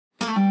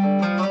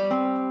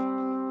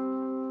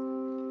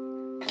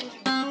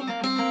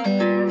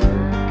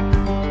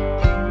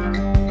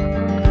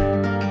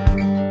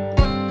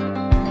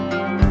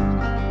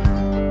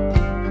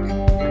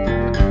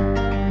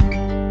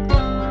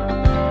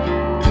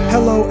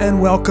Hello and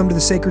welcome to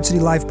the Sacred City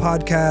Life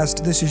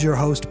Podcast. This is your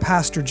host,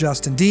 Pastor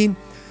Justin Dean.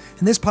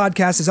 And this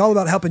podcast is all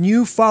about helping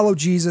you follow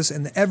Jesus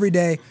in the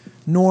everyday,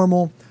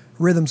 normal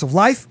rhythms of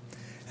life.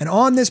 And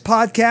on this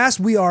podcast,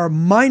 we are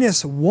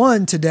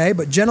 -1 today.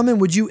 But gentlemen,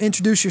 would you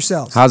introduce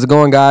yourselves? How's it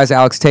going, guys?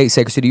 Alex Tate,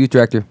 Sacred City Youth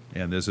Director.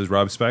 And this is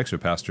Rob Spaxer,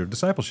 Pastor of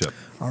Discipleship.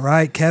 All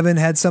right, Kevin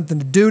had something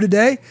to do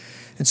today.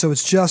 And so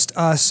it's just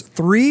us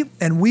three.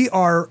 And we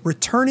are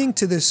returning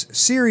to this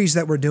series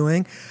that we're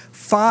doing,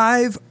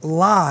 5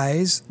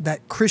 Lies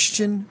That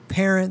Christian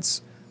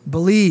Parents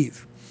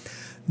Believe.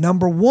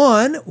 Number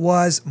 1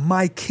 was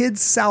my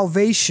kid's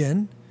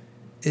salvation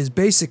is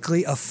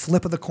basically a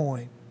flip of the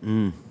coin,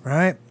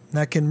 right?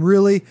 That can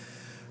really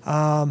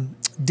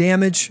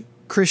damage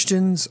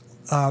Christians,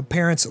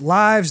 parents'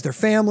 lives, their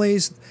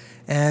families,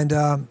 and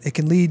it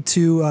can lead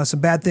to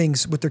some bad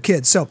things with their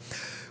kids. So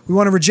we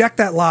want to reject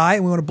that lie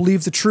and we want to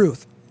believe the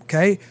truth,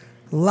 okay?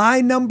 Lie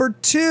number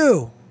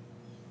 2.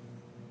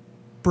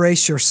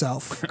 Brace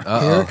yourself.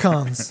 Here it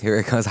comes. Here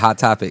it comes, hot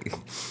topic.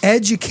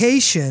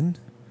 Education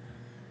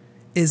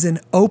is an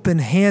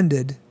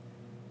open-handed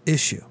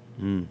issue.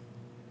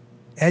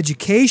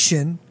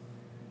 Education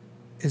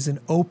is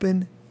an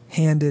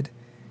open-handed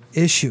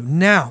issue.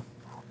 Now,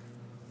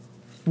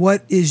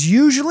 what is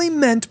usually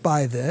meant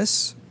by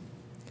this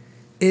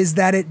is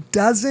that it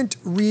doesn't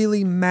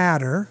really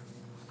matter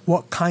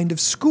what kind of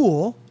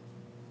school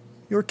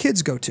your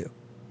kids go to.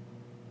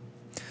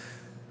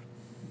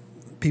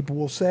 People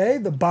will say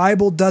the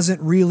Bible doesn't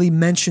really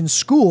mention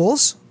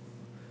schools,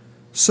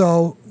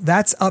 so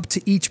that's up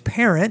to each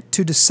parent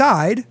to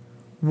decide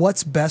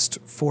what's best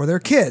for their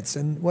kids.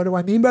 And what do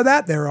I mean by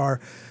that? There are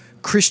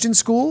Christian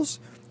schools,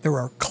 there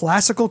are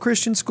classical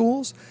Christian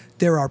schools,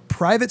 there are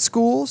private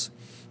schools,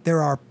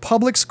 there are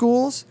public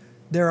schools,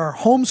 there are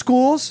home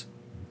schools,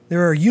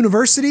 there are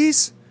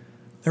universities,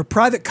 there are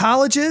private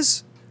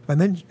colleges.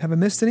 Have I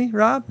missed any,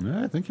 Rob?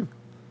 Yeah, I think you've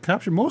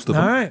captured most of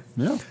them. All right.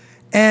 Yeah.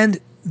 And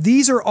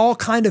these are all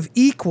kind of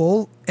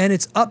equal, and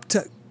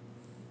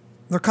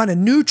they're kind of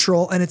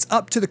neutral, and it's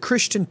up to the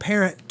Christian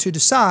parent to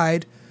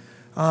decide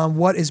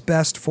what is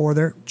best for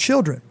their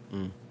children.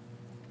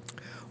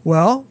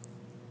 Well,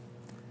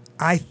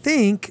 I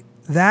think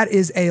that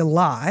is a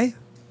lie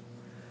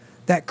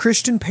that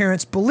Christian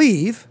parents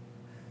believe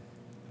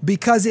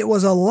because it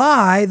was a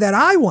lie that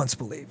I once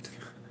believed.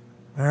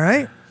 All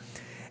right?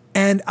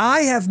 And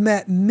I have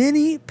met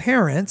many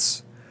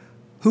parents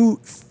who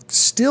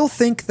still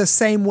think the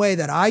same way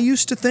that I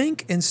used to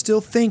think and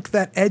still think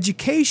that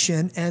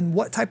education and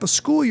what type of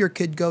school your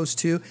kid goes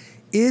to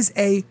is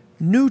a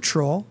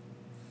neutral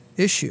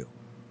issue.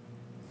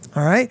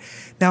 All right?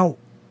 Now,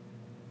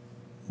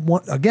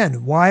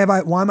 again, why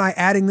am I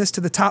adding this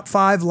to the top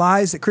 5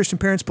 lies that Christian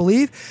parents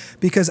believe?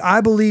 Because I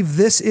believe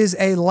this is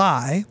a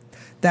lie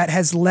that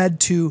has led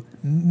to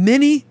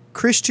many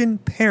Christian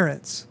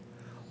parents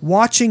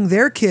watching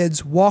their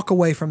kids walk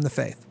away from the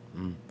faith.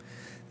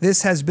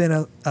 This has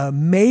been a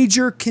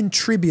major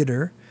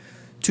contributor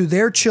to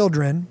their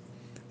children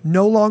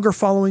no longer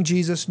following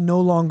Jesus,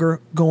 no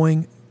longer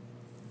going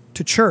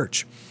to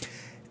church.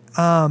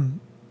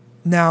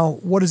 Now,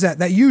 what is that?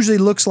 That usually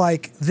looks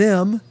like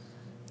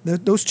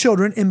those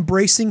children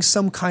embracing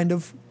some kind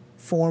of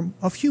form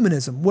of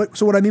humanism.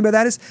 So what I mean by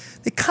that is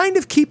they kind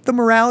of keep the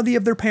morality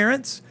of their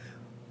parents,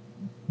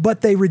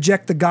 but they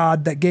reject the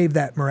God that gave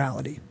that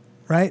morality.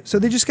 Right? So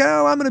they just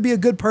go, I'm going to be a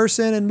good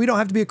person, and we don't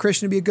have to be a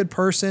Christian to be a good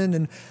person,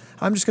 and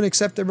I'm just going to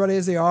accept everybody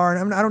as they are,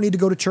 and I don't need to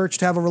go to church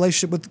to have a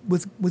relationship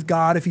with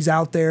God if he's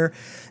out there.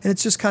 And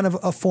it's just kind of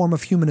a form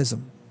of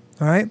humanism.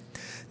 All right?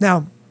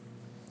 Now,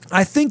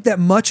 I think that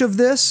much of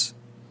this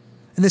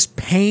and this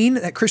pain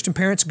that Christian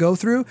parents go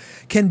through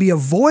can be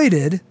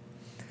avoided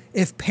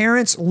if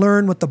parents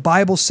learn what the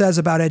Bible says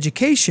about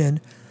education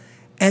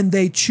and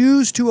they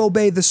choose to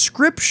obey the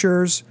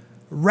scriptures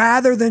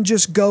rather than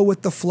just go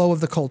with the flow of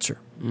the culture.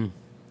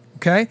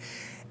 Okay?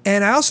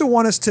 And I also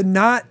want us to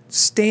not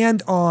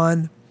stand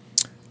on,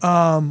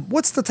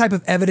 what's the type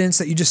of evidence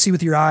that you just see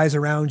with your eyes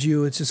around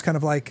you? It's just kind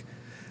of like,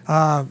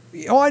 I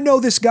know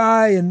this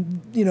guy,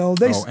 and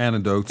anecdotes.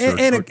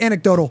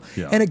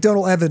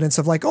 Anecdotal evidence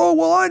of like,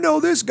 I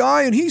know this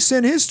guy, and he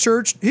sent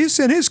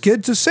his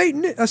kid to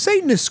a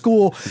Satanist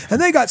school,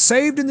 and they got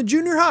saved in the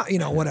junior high,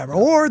 whatever.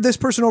 Or this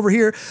person over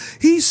here,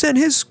 he sent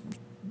his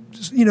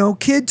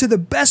kid to the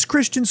best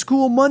Christian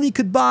school money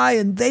could buy,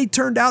 and they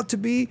turned out to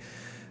be,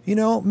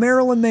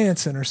 Marilyn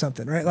Manson or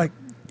something, right? Like,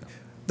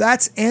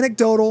 that's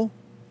anecdotal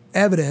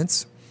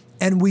evidence,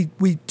 and we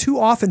too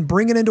often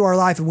bring it into our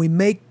life, and we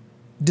make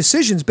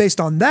decisions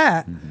based on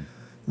that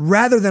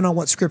rather than on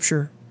what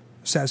Scripture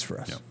says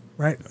for us,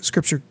 right?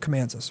 Scripture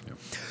commands us.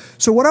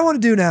 So what I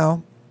want to do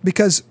now,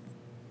 because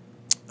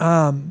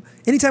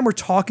anytime we're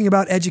talking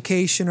about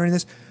education or any of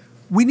this,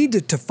 we need to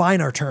define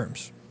our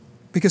terms.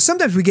 Because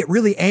sometimes we get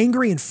really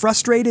angry and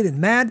frustrated and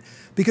mad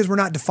because we're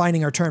not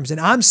defining our terms.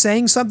 And I'm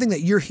saying something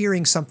that you're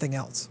hearing something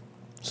else.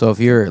 So if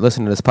you're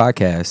listening to this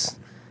podcast,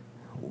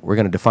 we're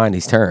going to define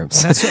these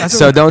terms. That's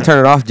So don't turn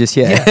it off just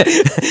yet.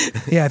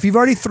 Yeah, if you've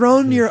already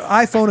thrown your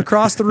iPhone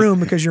across the room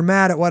because you're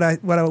mad at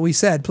what we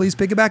said, please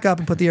pick it back up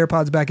and put the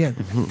AirPods back in.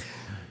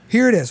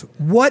 Here it is.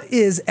 What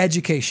is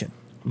education?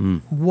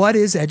 What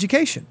is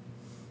education?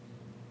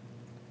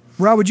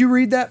 Rob, would you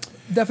read that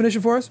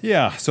definition for us?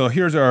 Yeah, so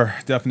here's our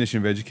definition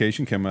of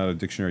education, came out of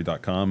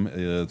dictionary.com.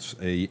 It's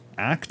a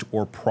act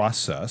or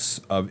process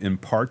of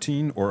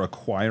imparting or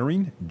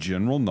acquiring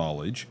general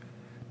knowledge,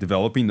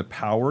 developing the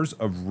powers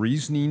of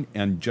reasoning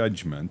and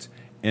judgment,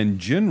 and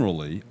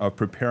generally of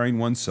preparing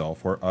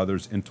oneself or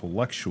others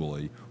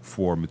intellectually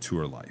for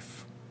mature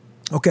life.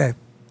 Okay.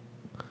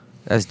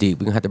 That's deep.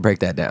 We're going to have to break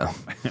that down.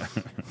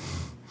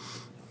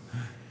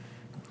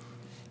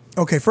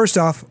 Okay, first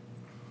off,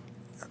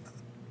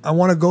 I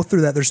want to go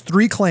through that. There's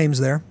 3 claims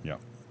there. Yeah.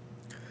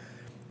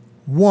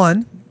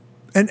 One,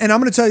 and I'm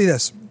going to tell you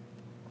this.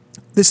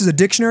 This is a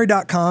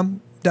dictionary.com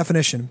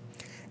definition,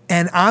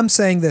 and I'm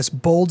saying this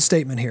bold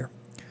statement here.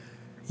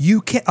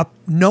 You can't.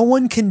 No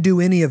one can do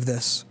any of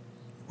this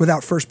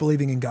without first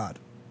believing in God.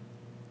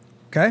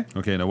 Okay.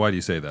 Okay. Now, why do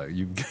you say that?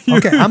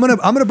 Okay. I'm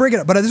gonna bring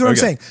it up, but this is what I'm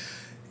Okay. saying.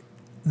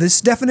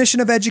 This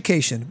definition of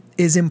education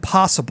is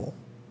impossible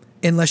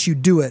unless you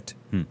do it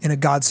in a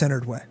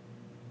God-centered way.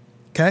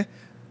 Okay.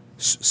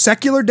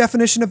 Secular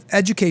definition of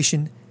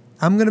education,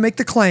 I'm going to make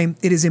the claim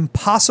it is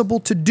impossible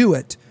to do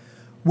it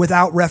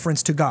without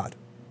reference to God.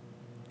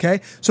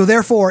 Okay? So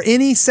therefore,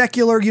 any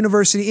secular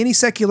university, any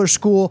secular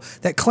school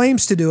that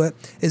claims to do it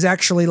is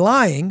actually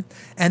lying,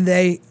 and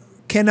they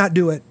cannot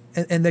do it,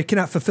 and they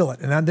cannot fulfill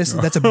it. And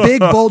that's a big,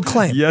 bold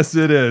claim. Yes,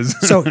 it is.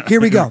 So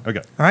here we go. Okay.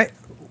 All right?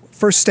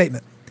 First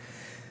statement.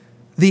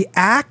 The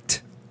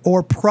act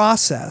or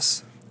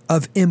process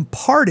of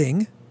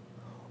imparting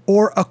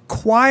or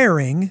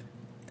acquiring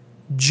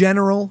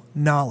general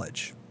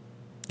knowledge.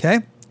 Okay?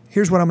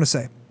 Here's what I'm going to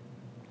say.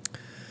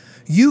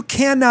 You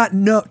cannot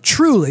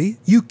truly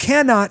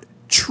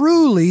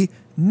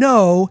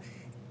know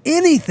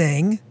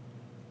anything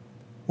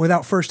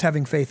without first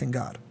having faith in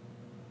God.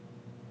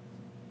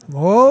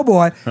 Oh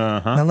boy.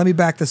 Now let me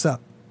back this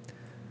up.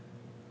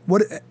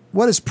 What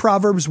does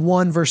Proverbs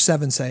 1 verse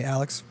 7 say,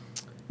 Alex?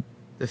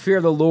 The fear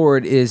of the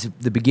Lord is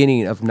the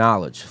beginning of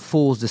knowledge.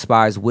 Fools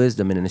despise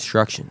wisdom and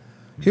instruction.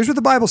 Here's what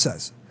the Bible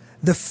says.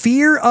 The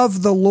fear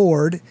of the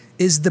Lord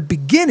is the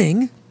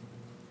beginning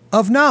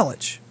of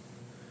knowledge,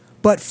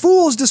 but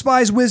fools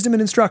despise wisdom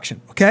and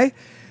instruction, okay?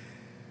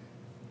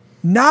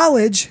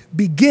 Knowledge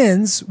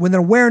begins with an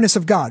awareness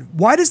of God.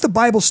 Why does the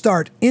Bible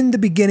start in the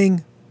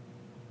beginning,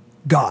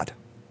 God?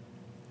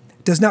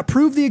 It does not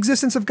prove the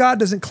existence of God,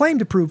 doesn't claim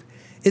to prove.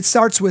 It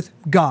starts with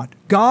God.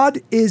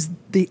 God is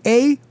the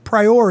a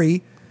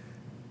priori.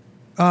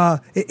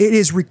 It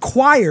is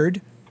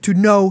required to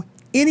know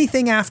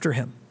anything after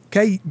him.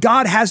 Okay,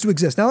 God has to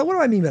exist. Now, what do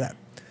I mean by that?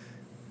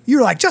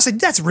 You're like, Justin,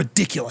 that's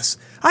ridiculous.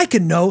 I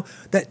can know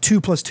that 2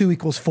 + 2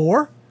 =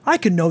 4. I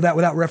can know that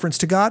without reference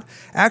to God.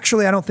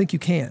 Actually, I don't think you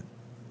can.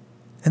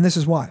 And this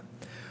is why.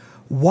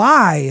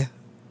 Why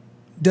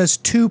does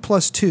 2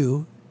 +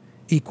 2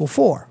 =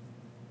 4?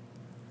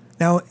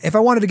 Now, if I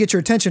wanted to get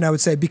your attention, I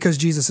would say because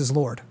Jesus is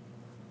Lord.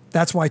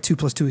 That's why 2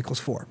 + 2 =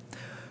 4.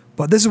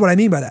 But this is what I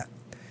mean by that.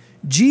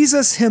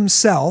 Jesus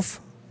himself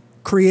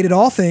created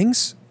all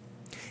things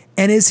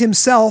and is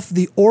himself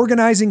the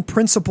organizing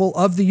principle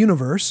of the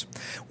universe.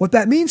 What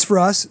that means for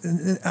us,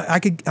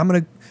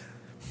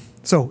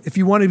 so if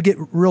you wanted to get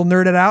real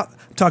nerded out,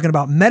 I'm talking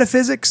about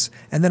metaphysics,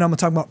 and then I'm going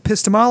to talk about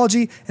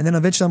epistemology, and then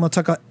eventually I'm going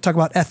to talk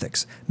about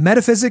ethics.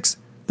 Metaphysics,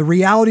 the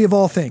reality of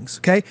all things,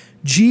 okay?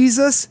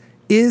 Jesus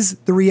is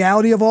the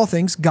reality of all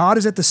things. God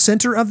is at the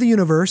center of the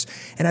universe,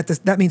 and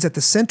that means at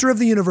the center of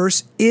the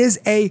universe is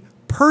a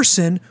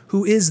person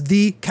who is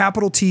the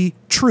capital T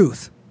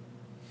truth.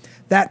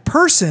 That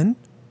person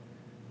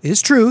is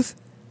truth,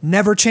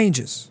 never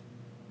changes.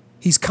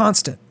 He's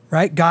constant,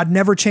 right? God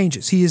never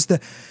changes.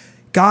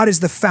 God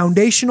is the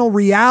foundational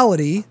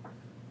reality,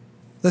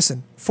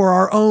 listen, for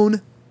our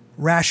own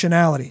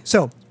rationality.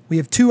 So we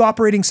have 2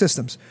 operating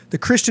systems. The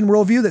Christian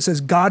worldview that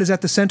says God is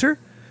at the center,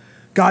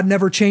 God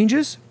never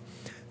changes.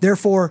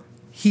 Therefore,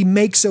 he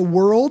makes a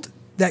world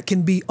that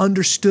can be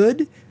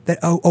understood, that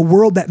a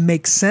world that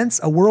makes sense,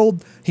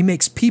 he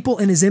makes people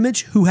in his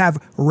image who have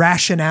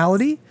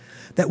rationality,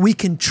 that we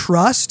can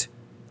trust.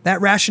 That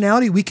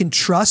rationality, we can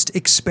trust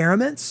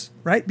experiments,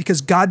 right?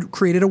 Because God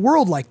created a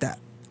world like that,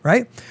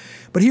 right?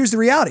 But here's the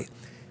reality.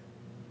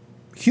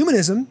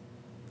 Humanism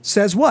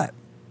says what?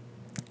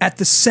 At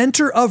the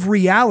center of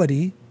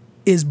reality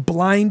is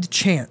blind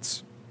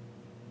chance.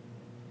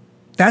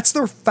 That's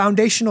their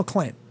foundational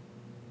claim.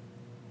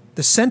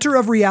 The center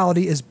of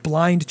reality is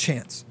blind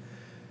chance.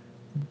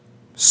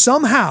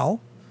 Somehow,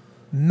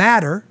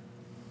 matter,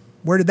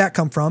 where did that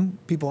come from?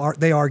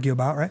 They argue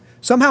about, right?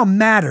 Somehow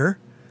matter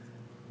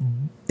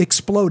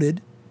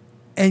exploded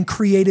and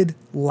created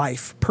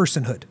life,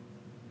 personhood.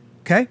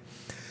 Okay?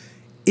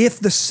 If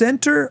the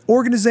center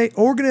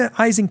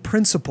organizing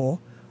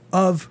principle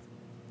of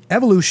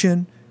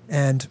evolution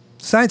and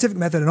scientific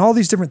method and all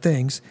these different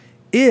things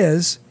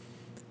is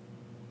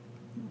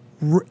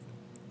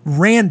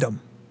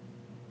random,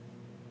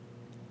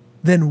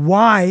 then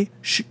why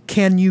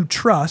can you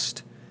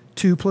trust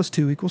 2 +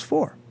 2 =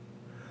 4?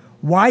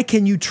 Why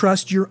can you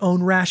trust your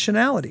own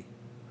rationality?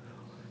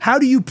 How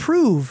do you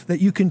prove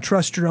that you can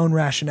trust your own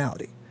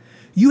rationality?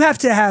 You have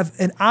to have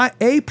an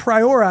a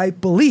priori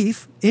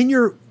belief in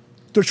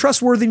the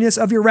trustworthiness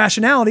of your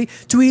rationality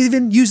to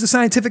even use the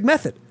scientific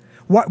method.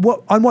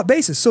 On what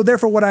basis? So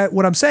therefore,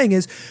 what I'm saying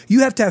is you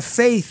have to have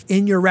faith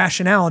in your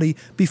rationality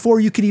before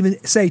you can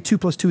even say 2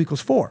 + 2 =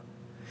 4.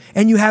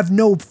 And you have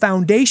no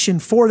foundation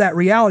for that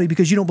reality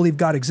because you don't believe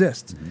God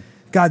exists. Mm-hmm.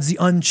 God's the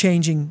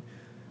unchanging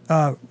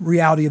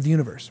reality of the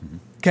universe. Mm-hmm.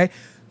 Okay?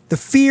 The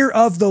fear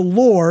of the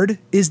Lord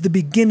is the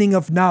beginning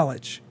of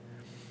knowledge.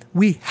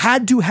 We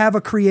had to have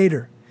a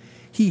creator.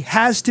 He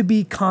has to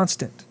be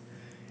constant.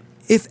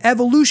 If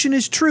evolution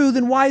is true,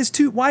 then why is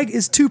 2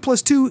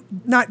 + 2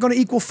 not going to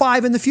equal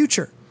 5 in the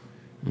future?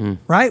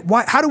 Right?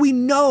 How do we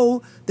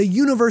know the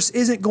universe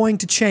isn't going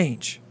to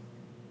change?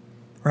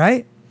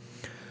 Right?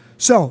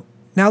 So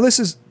now this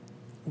is,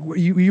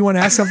 you want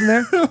to ask something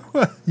there?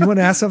 You want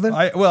to ask something?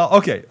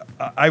 Okay.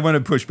 I want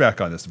to push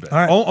back on this a bit. All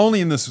right. Only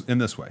in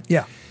this way.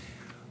 Yeah.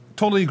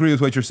 Totally agree with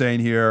what you're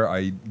saying here.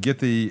 I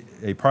get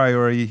a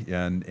priori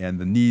and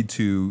the need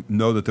to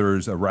know that there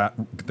is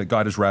that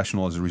God is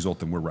rational as a result,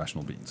 that we're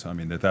rational beings. I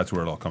mean, that's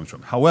where it all comes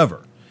from.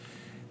 However,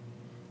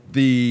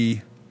 the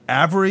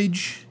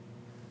average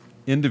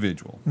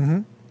individual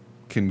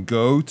can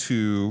go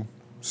to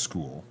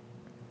school,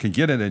 can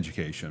get an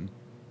education,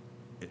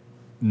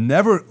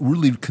 never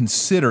really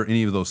consider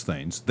any of those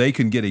things. They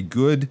can get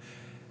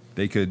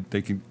they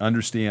can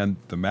understand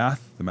the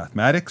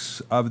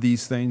mathematics of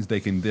these things. They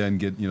can then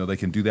they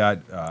can do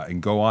that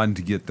and go on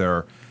to get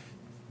their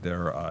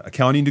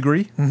accounting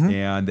degree,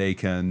 and they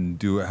can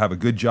have a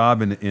good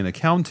job in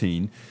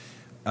accounting.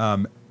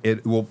 And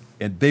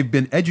they've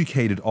been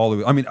educated all the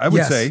way. I mean,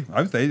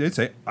 they'd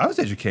say I was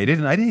educated,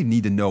 and I didn't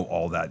need to know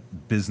all that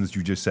business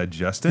you just said,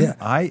 Justin.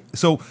 Yeah.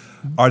 So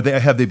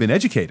have they been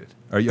educated?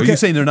 Are you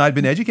saying they're not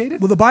been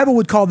educated? Well, the Bible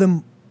would call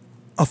them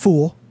a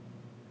fool.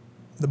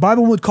 The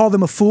Bible would call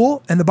them a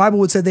fool, and the Bible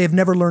would say they have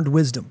never learned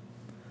wisdom.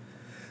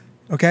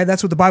 Okay,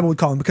 that's what the Bible would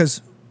call them,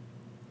 because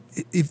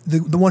if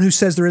the one who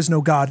says there is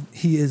no God,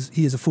 he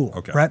is a fool.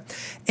 Okay. Right?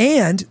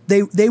 And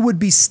they would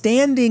be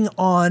standing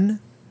on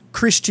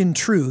Christian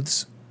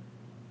truths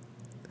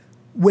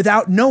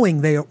without knowing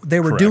they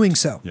were doing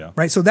so. Yeah.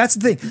 Right? So that's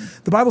the thing.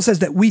 The Bible says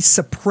that we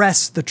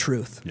suppress the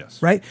truth.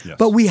 Yes. Right? Yes.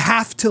 But we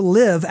have to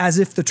live as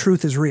if the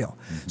truth is real.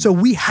 Mm-hmm. So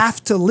we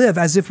have to live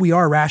as if we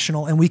are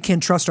rational and we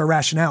can trust our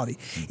rationality,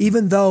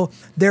 even though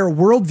their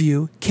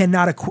worldview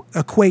cannot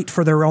equate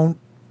for their own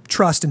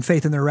trust and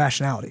faith in their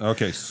rationality.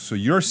 Okay, so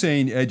you're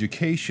saying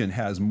education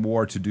has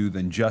more to do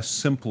than just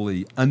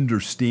simply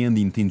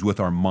understanding things with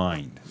our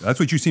mind. That's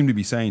what you seem to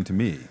be saying to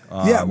me.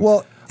 Yeah,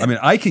 well, I mean,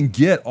 I can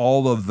get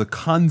all of the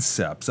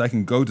concepts. I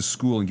can go to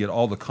school and get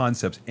all the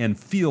concepts and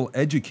feel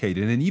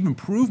educated and even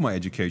prove my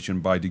education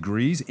by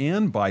degrees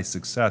and by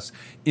success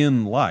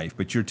in life.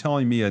 But you're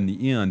telling me in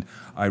the end,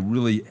 I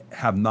really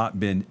have not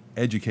been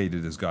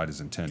educated as God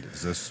has intended. Would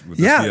this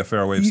be a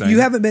fair way of saying it?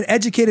 You haven't been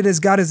educated as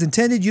God has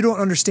intended. You don't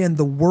understand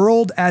the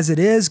world as it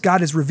is.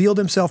 God has revealed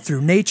himself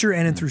through nature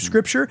and through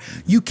Scripture.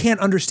 You can't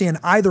understand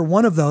either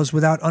one of those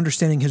without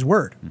understanding his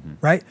word,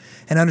 right?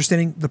 And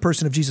understanding the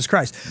person of Jesus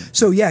Christ.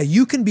 So yeah,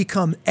 you can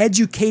become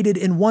educated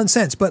in one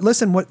sense. But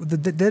listen, what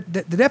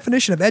the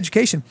definition of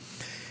education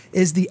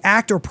is the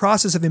act or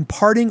process of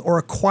imparting or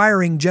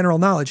acquiring general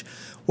knowledge.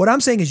 What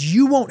I'm saying is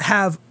you won't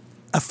have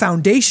a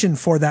foundation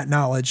for that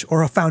knowledge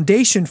or a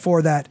foundation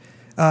for that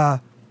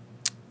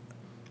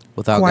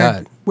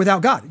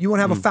without God. You won't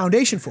have a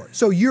foundation for it.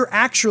 So you're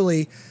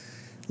actually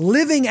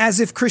living as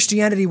if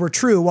Christianity were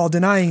true while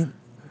denying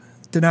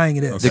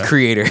it is. The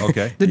creator.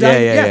 Okay.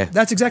 Yeah.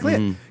 That's exactly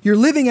it. You're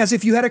living as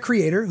if you had a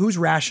creator who's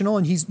rational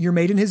and you're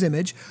made in his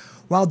image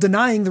while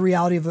denying the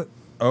reality of it.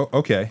 Oh,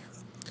 okay.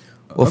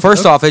 Well,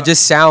 first off, it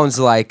just sounds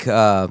like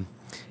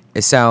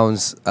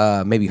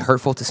maybe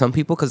hurtful to some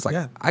people because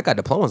I got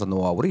diplomas on the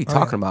wall. What are you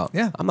talking about?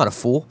 Yeah. I'm not a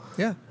fool.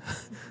 Yeah.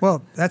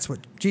 Well, that's what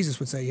Jesus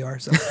would say you are.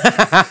 So.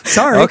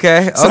 Sorry.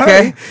 Okay.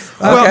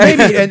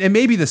 Well,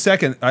 maybe the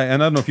second,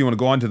 and I don't know if you want to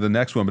go on to the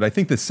next one, but I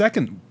think the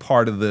second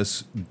part of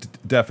this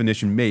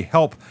definition may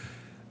help.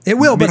 It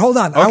will, but hold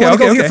on. I want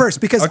to go here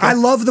first because I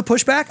love the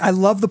pushback. I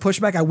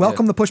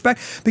welcome the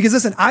pushback because,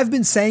 listen, I've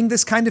been saying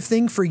this kind of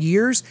thing for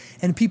years,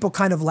 and people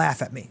kind of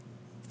laugh at me.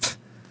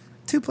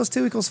 2 +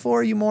 2 =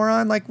 4, you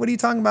moron. Like, what are you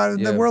talking about?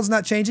 Yeah. The world's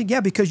not changing. Yeah,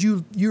 because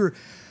you're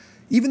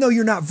even though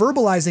you're not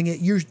verbalizing it,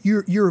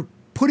 you're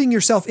putting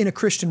yourself in a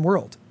Christian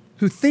world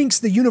who thinks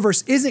the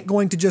universe isn't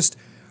going to just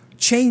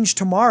change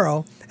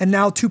tomorrow and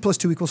now 2 +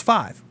 2 =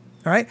 5.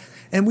 All right?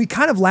 And we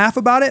kind of laugh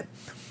about it.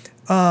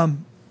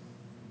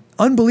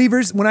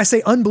 Unbelievers, when I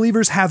say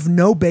unbelievers have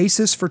no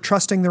basis for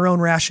trusting their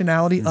own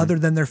rationality other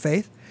than their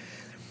faith.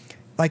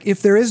 Like,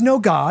 if there is no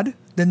God,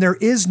 then there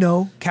is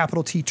no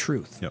capital T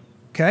truth. Yep.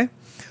 Okay?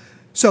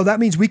 So that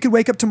means we could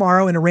wake up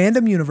tomorrow in a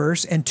random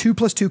universe and 2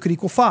 + 2 could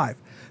equal 5.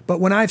 But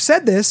when I've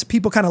said this,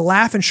 people kind of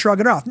laugh and shrug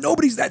it off.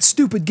 Nobody's that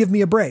stupid. Give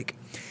me a break.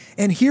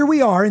 And here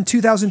we are in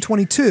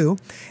 2022,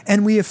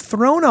 and we have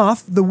thrown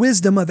off the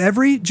wisdom of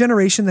every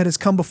generation that has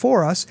come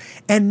before us,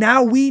 and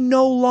now we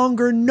no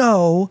longer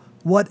know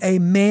what a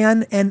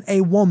man and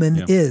a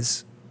woman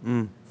is.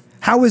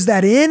 How is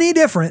that any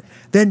different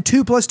than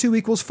 2 +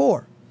 2 =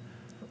 4?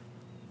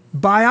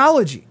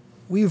 Biology.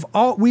 We have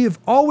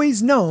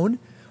always known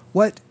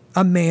what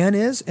a man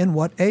is and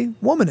what a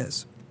woman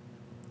is.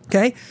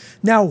 Okay?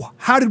 Now,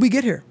 how did we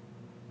get here?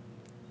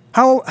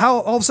 How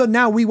all of a sudden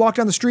now we walk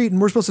down the street and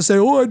we're supposed to say,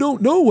 oh, I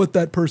don't know what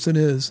that person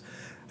is.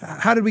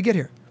 How did we get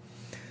here?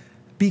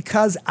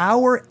 Because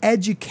our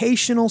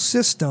educational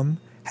system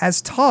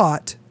has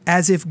taught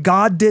as if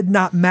God did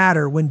not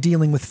matter when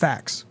dealing with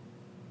facts.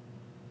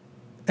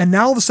 And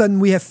now all of a sudden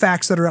we have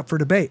facts that are up for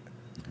debate.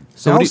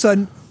 So now all of a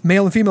sudden,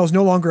 male and female is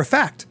no longer a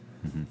fact.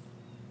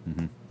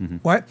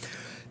 What?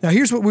 Now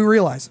here's what we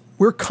realize.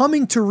 We're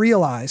coming to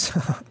realize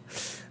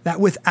that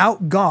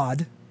without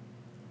God,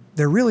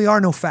 there really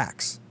are no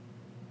facts.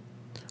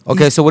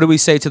 Okay, so what do we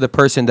say to the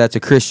person that's a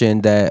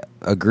Christian that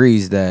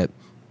agrees that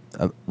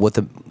with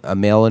a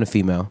male and a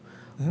female,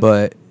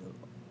 but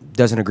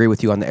doesn't agree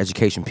with you on the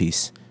education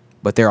piece,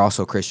 but they're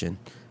also Christian?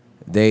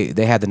 They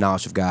have the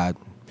knowledge of God.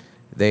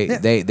 They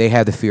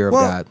have the fear of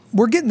God.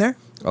 We're getting there.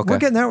 Okay. We're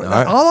getting there.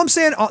 Right. All I'm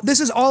saying, this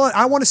is all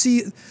I want to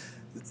see.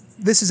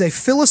 This is a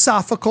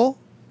philosophical,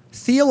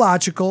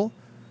 theological,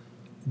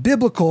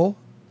 biblical.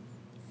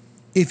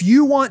 If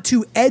you want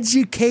to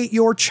educate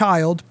your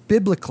child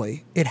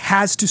biblically, it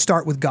has to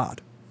start with God.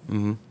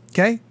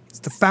 Okay? It's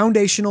the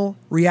foundational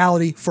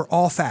reality for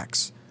all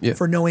facts,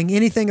 for knowing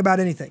anything about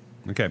anything.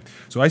 Okay.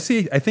 So I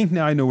think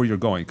now I know where you're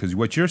going, because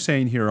what you're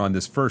saying here on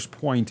this first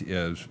point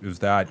is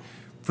that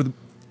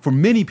for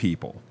many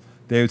people,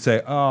 they would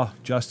say, oh,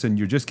 Justin,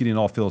 you're just getting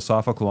all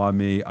philosophical on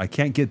me. I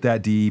can't get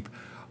that deep.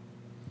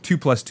 2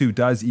 + 2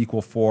 does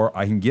equal 4.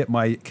 I can get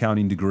my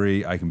accounting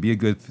degree. I can be a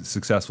good,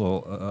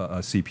 successful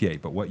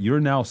CPA. But what you're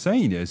now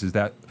saying is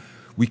that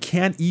we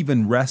can't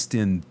even rest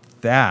in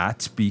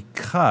that,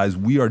 because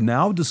we are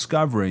now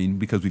discovering,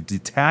 because we've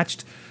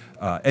detached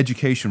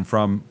education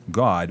from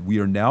God, we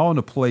are now in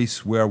a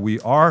place where we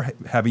are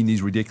having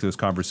these ridiculous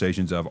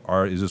conversations of,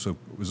 is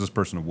this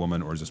person a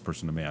woman or is this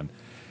person a man?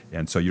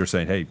 And so you're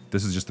saying, hey,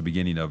 this is just the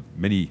beginning of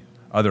many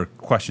other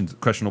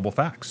questionable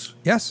facts.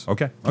 Yes.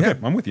 Okay, Yeah.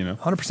 I'm with you now.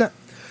 100%.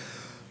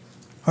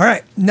 All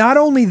right. Not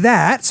only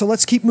that, so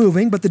let's keep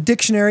moving, but the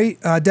dictionary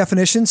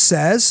definition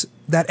says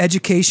that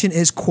education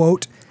is,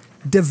 quote,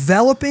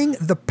 developing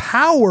the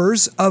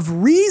powers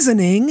of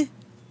reasoning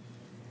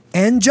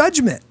and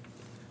judgment.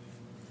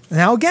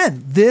 Now,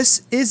 again,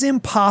 this is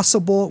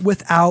impossible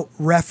without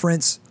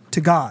reference to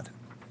God.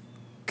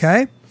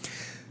 Okay?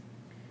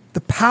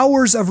 The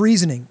powers of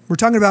reasoning. We're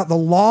talking about the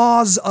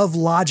laws of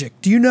logic.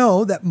 Do you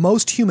know that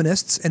most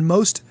humanists and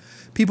most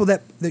people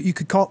that you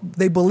could call,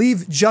 they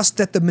believe just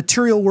that the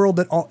material world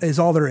is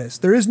all there is.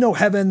 There is no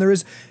heaven. There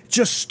is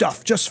just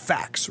stuff, just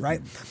facts, right?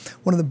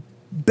 One of the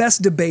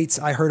best debates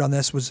I heard on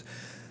this was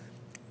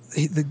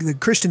the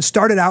Christian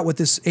started out with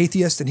this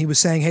atheist, and he was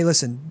saying, hey,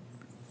 listen,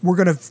 we're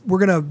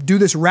gonna do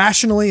this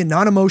rationally and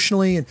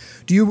non-emotionally, and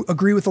do you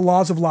agree with the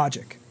laws of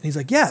logic? And he's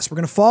like, yes, we're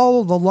gonna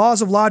follow the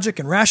laws of logic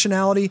and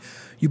rationality.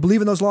 You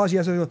believe in those laws?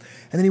 Yes. And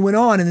then he went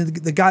on, and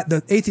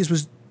the atheist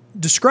was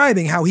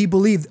describing how he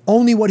believed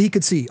only what he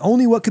could see,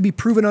 only what could be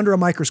proven under a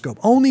microscope,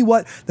 only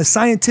what the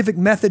scientific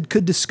method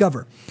could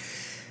discover.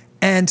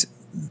 And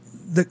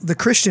the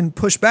Christian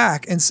pushed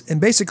back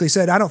and basically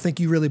said, I don't think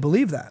you really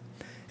believe that.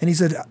 And he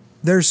said,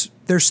 there's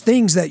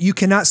things that you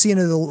cannot see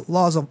under the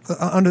laws of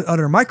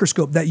under a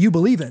microscope that you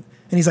believe in.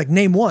 And he's like,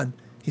 name one.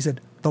 He said,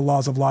 the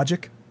laws of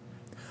logic.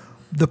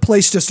 The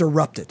place just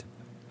erupted,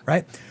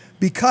 right?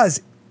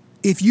 Because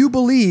if you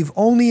believe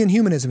only in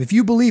humanism, if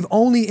you believe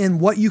only in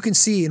what you can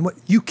see and what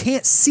you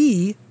can't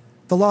see,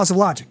 the laws of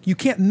logic, you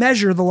can't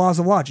measure the laws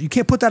of logic. You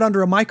can't put that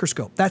under a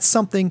microscope. That's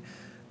something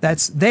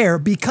that's there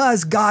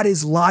because God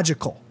is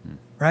logical,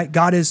 right?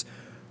 God is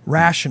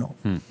rational.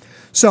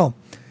 So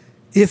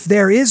if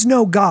there is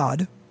no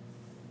God,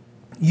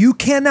 you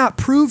cannot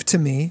prove to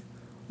me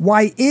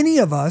why any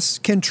of us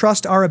can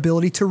trust our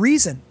ability to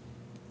reason.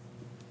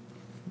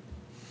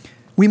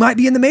 We might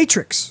be in the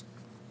matrix.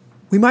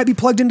 We might be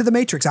plugged into the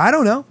matrix. I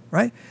don't know,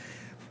 right?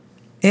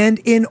 And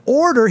in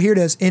order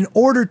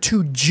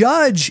to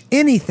judge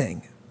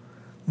anything,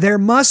 there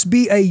must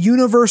be a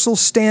universal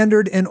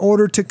standard in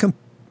order to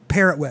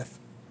compare it with,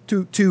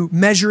 to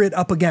measure it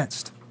up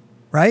against,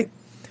 right?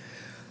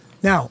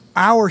 Now,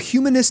 our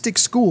humanistic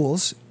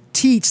schools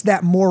teach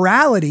that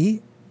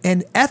morality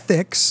and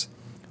ethics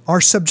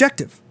are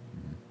subjective.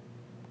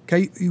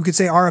 Okay, you could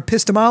say our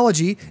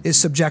epistemology is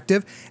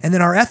subjective, and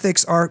then our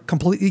ethics are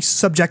completely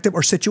subjective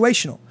or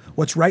situational.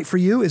 What's right for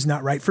you is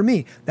not right for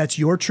me. That's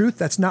your truth.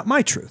 That's not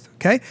my truth.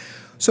 Okay?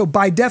 So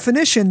by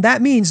definition,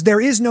 that means there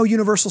is no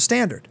universal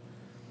standard.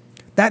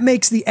 That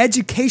makes the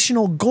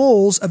educational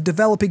goals of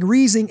developing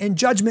reasoning and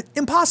judgment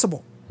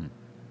impossible.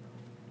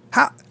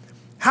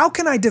 How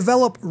can I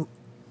develop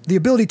the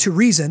ability to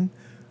reason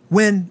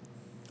when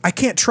I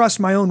can't trust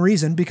my own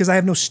reason because I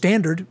have no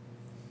standard.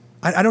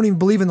 I don't even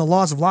believe in the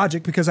laws of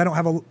logic because I don't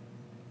have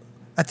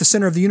at the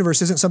center of the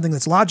universe isn't something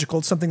that's logical.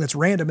 It's something that's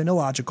random and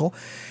illogical.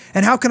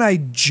 And how can I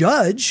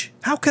judge?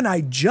 How can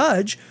I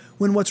judge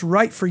when what's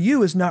right for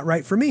you is not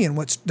right for me and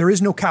there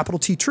is no capital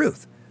T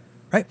truth,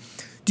 right?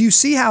 Do you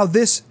see how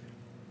this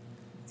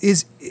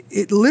is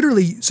it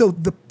literally, so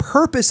the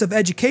purpose of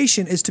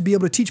education is to be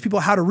able to teach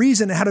people how to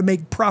reason and how to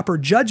make proper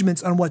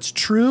judgments on what's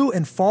true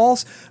and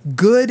false,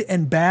 good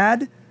and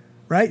bad,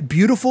 right?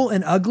 Beautiful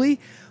and ugly.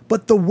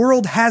 But the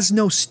world has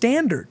no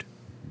standard.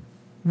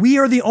 We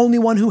are the only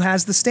one who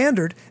has the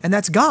standard, and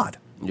that's God.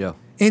 Yeah.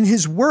 In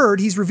his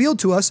word, he's revealed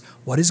to us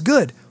what is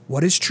good,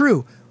 what is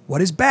true,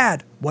 what is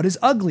bad, what is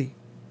ugly,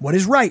 what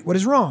is right, what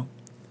is wrong,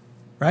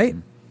 right?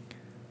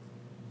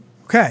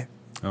 Okay.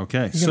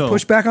 Okay. You gonna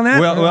push back on that?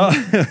 Well,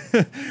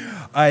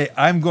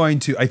 I'm going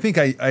to. I think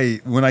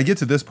I when I get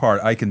to this part,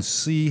 I can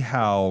see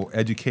how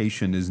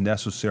education is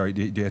necessary.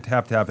 You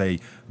have to have a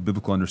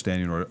biblical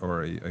understanding or a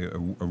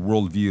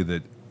worldview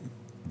that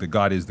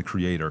God is the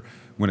creator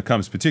when it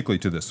comes particularly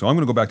to this. So I'm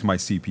going to go back to my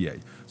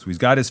CPA. So he's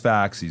got his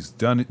facts. He's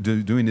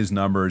doing his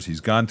numbers.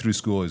 He's gone through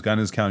school. He's gotten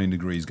his accounting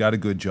degree. He's got a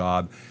good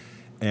job,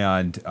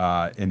 and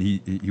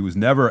he was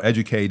never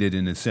educated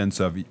in the sense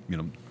of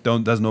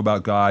doesn't know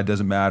about God.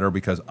 Doesn't matter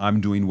because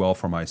I'm doing well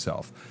for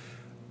myself.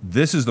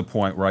 This is the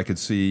point where I could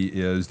see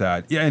is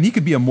that and he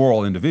could be a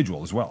moral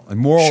individual as well, and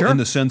moral in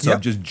the sense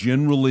of just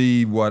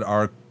generally what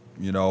our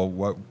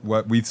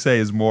what we say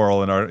is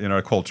moral in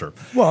our culture.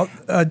 Well,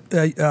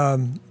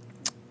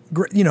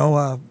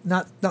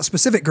 not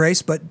specific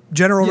grace, but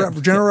general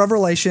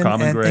revelation and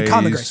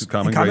common grace.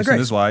 Common grace in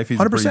his life. He's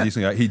 100%. A pretty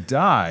decent guy. He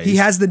dies. He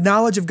has the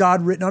knowledge of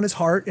God written on his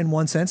heart in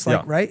one sense,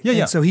 right? Yeah,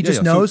 and so he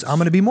just knows I'm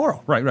going to be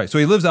moral. Right. So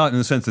he lives out in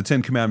a sense the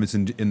Ten Commandments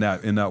in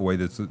that way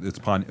that's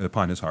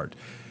upon his heart.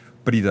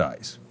 But he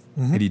dies,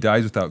 and he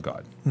dies without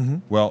God. Mm-hmm.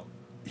 Well,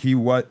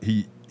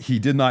 he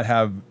did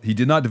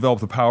not develop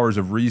the powers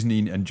of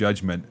reasoning and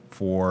judgment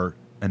for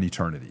an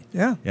eternity.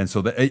 Yeah. And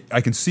so I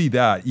can see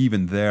that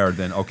even there,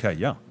 then, okay,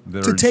 yeah.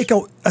 To take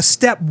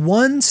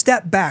one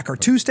step back or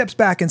two steps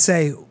back and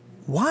say,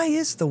 why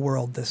is the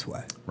world this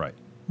way? Right.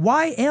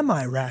 Why am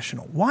I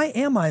rational? Why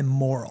am I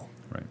moral?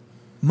 Right.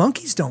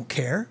 Monkeys don't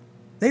care.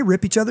 They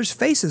rip each other's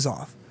faces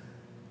off.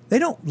 They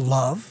don't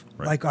love.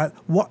 Right.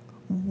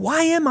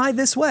 Why am I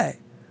this way?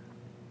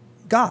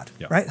 God,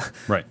 right?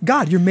 Right.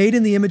 God, you're made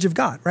in the image of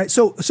God, right?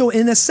 So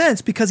in a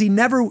sense, because he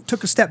never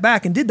took a step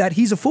back and did that,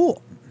 he's a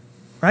fool,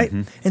 right?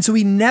 Mm-hmm. And so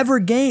he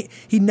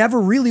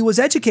never really was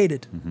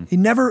educated. Mm-hmm. He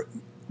never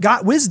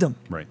got wisdom,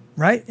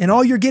 right? And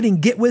all you're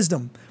getting, get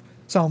wisdom,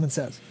 Solomon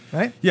says,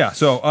 right? Yeah.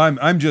 So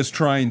I'm just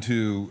trying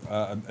to,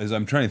 as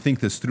I'm trying to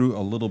think this through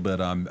a little bit,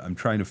 I'm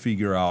trying to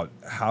figure out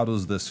how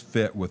does this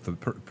fit with the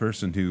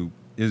person who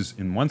is,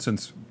 in one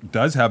sense,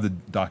 does have the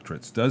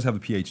doctorates, does have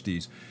the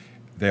PhDs.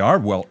 They are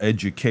well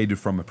educated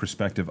from a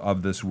perspective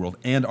of this world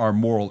and are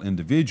moral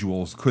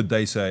individuals. Could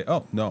they say,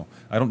 "Oh no,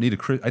 I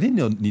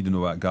didn't need to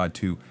know about God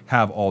to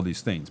have all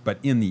these things"? But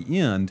in the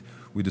end,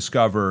 we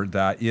discover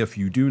that if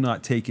you do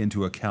not take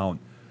into account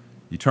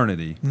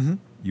eternity,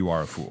 you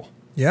are a fool.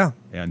 Yeah,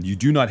 and you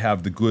do not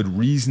have the good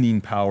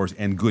reasoning powers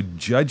and good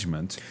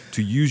judgment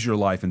to use your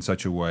life in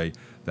such a way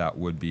that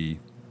would be.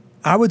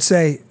 I would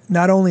say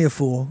not only a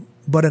fool,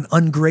 but an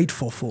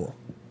ungrateful fool.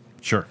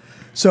 Sure.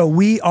 So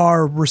we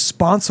are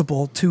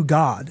responsible to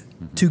God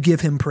to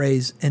give him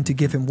praise and to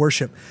give him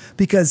worship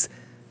because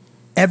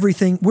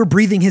we're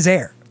breathing his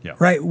air,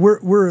 right?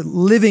 We're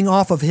living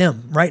off of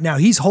him right now.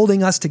 He's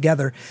holding us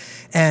together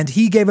and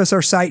he gave us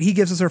our sight. He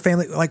gives us our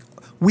family. Like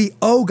we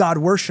owe God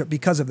worship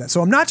because of that. So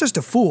I'm not just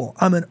a fool.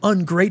 I'm an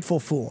ungrateful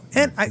fool.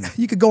 And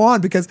you could go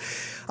on because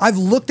I've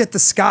looked at the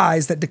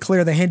skies that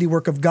declare the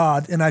handiwork of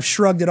God and I've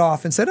shrugged it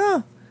off and said,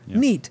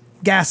 neat,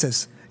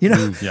 gases.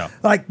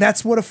 Like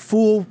that's what a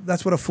fool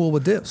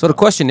would do. So the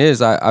question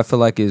is, I feel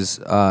like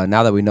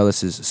now that we know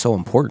this is so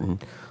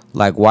important,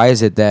 like why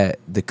is it that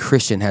the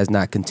Christian has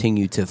not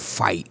continued to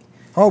fight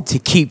to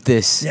keep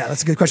this? Yeah,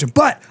 that's a good question.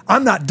 But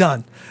I'm not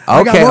done.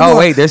 Okay.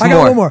 Wait, there's more. I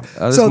got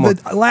one more.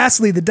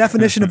 Lastly, the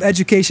definition of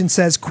education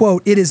says,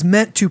 quote, it is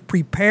meant to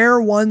prepare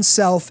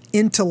oneself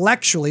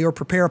intellectually or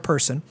prepare a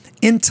person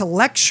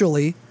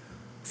intellectually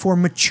for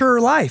mature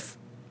life.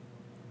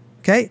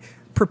 Okay?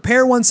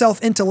 Prepare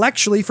oneself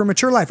intellectually for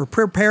mature life or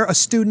prepare a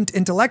student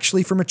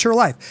intellectually for mature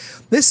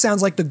life. This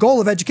sounds like the goal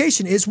of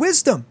education is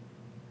wisdom.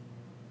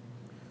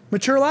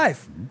 Mature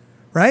life,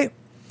 right?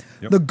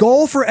 Yep. The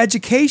goal for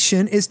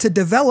education is to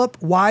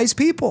develop wise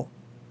people.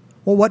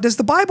 Well, what does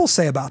the Bible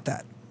say about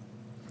that?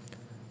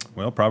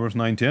 Well, Proverbs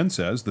 9:10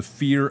 says, the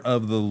fear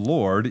of the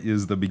Lord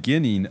is the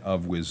beginning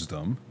of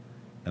wisdom,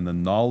 and the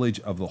knowledge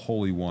of the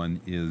Holy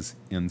One is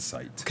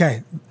insight.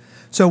 Okay.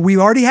 So we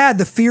already had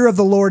the fear of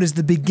the Lord is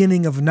the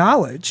beginning of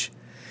knowledge.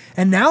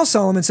 And now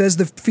Solomon says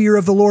the fear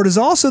of the Lord is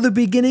also the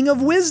beginning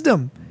of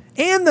wisdom,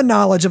 and the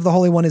knowledge of the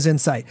Holy One is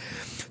insight.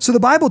 So the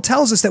Bible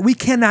tells us that we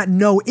cannot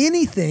know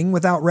anything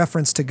without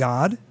reference to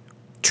God,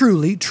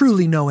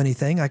 truly know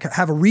anything. I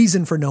have a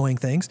reason for knowing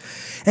things.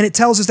 And it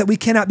tells us that we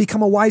cannot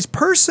become a wise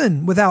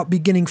person without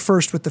beginning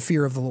first with the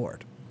fear of the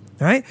Lord.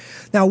 All right?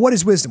 Now, what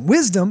is wisdom?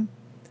 Wisdom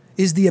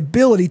is the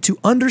ability to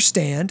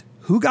understand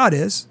who God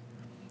is,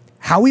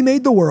 how he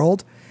made the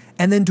world,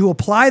 and then to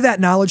apply that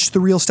knowledge to the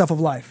real stuff of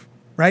life,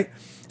 right?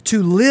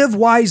 To live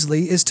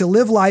wisely is to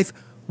live life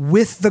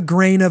with the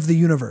grain of the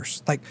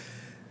universe. Like,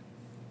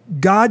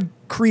 God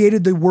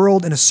created the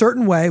world in a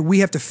certain way. We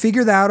have to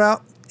figure that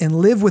out and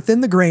live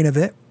within the grain of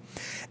it.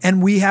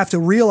 And we have to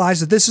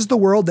realize that this is the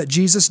world that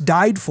Jesus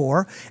died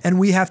for. And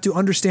we have to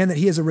understand that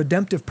he has a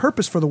redemptive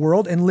purpose for the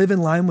world and live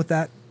in line with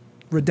that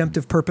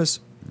redemptive purpose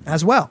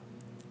as well.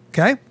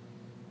 Okay?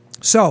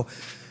 So,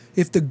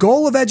 if the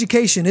goal of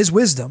education is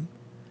wisdom,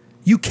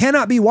 you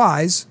cannot be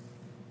wise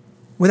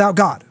without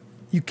God.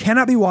 You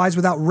cannot be wise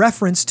without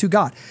reference to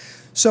God.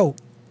 So,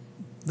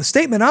 the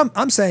statement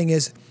I'm saying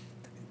is,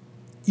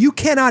 you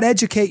cannot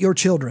educate your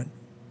children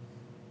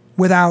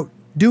without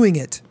doing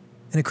it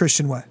in a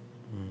Christian way.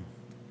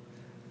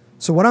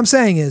 So what I'm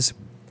saying is,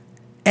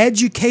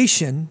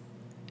 education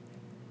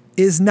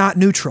is not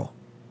neutral.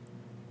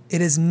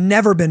 It has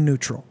never been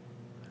neutral.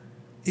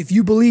 If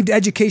you believed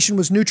education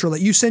was neutral,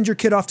 that you send your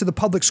kid off to the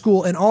public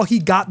school and all he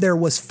got there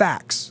was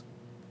facts,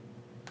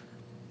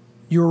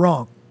 you're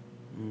wrong.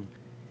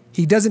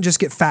 He doesn't just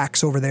get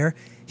facts over there.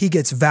 He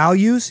gets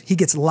values. He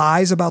gets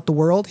lies about the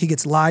world. He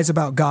gets lies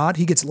about God.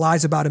 He gets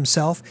lies about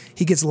himself.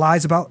 He gets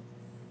lies about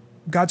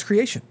God's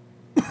creation,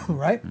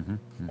 right?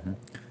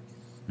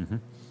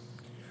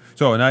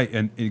 So,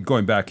 and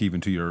going back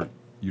even to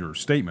your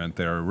statement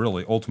there,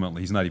 really,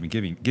 ultimately, he's not even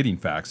getting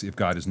facts if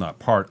God is not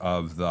part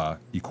of the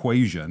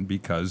equation,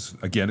 because,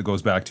 again, it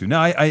goes back to,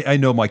 now, I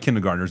know my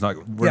kindergartners,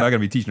 we're not going to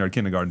be teaching our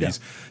kindergarten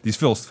these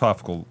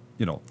philosophical,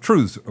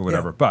 truths or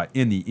whatever, but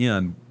in the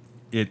end,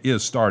 it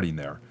is starting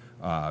there,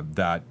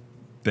 that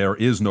there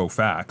is no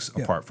facts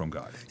apart from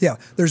God. Yeah,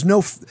 there's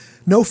no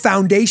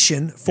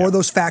foundation for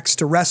those facts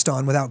to rest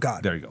on without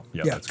God. There you go.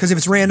 Yeah, because if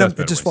it's random,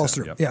 it just falls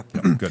through. Yeah.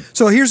 Good.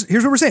 So here's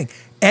what we're saying.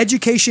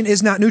 Education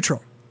is not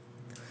neutral.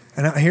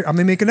 And I'm going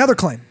to make another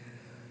claim.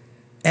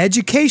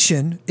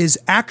 Education is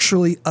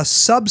actually a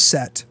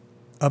subset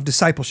of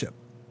discipleship.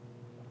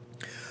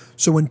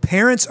 So when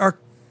parents are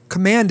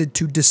commanded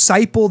to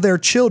disciple their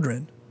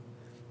children,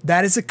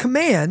 that is a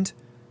command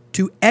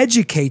to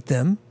educate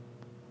them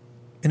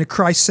in a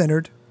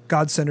Christ-centered,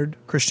 God-centered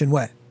Christian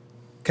way.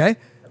 Okay?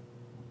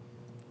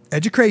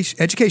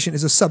 Education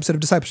is a subset of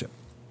discipleship.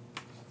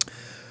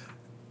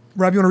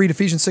 Rob, you want to read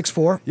Ephesians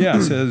 6:4? Yeah,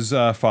 it says,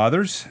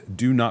 fathers,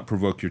 do not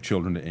provoke your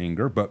children to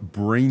anger, but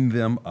bring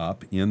them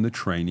up in the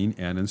training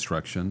and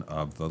instruction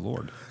of the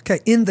Lord. Okay,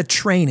 in the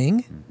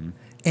training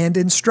and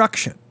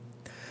instruction.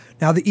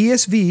 Now, the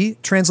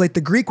ESV translate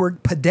the Greek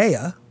word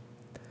paideia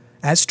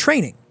as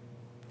training.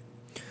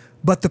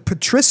 But the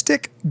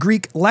patristic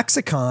Greek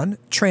lexicon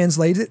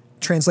translates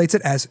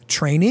it as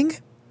training,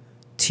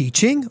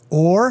 teaching,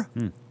 or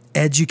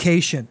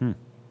education.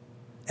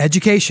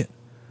 Education.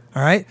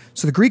 All right?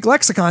 So the Greek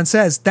lexicon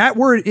says that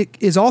word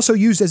is also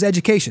used as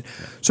education.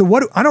 So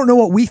I don't know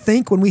what we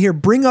think when we hear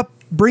bring up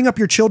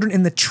your children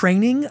in the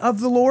training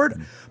of the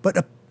Lord,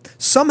 but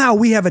somehow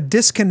we have a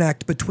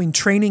disconnect between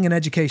training and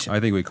education.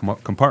 I think we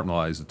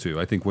compartmentalize the two.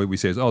 I think what we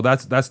say is,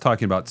 that's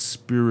talking about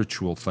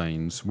spiritual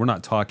things. We're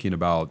not talking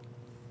about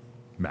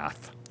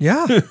math.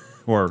 Yeah.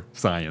 Or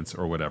science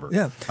or whatever.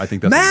 Yeah. I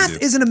think that's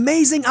math is an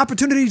amazing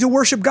opportunity to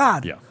worship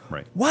God. Yeah,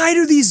 right. Why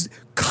do these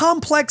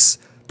complex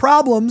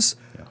problems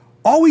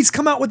always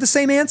come out with the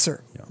same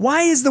answer? Yeah.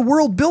 Why is the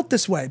world built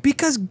this way?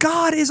 Because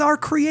God is our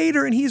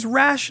creator and he's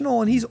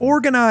rational and he's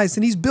organized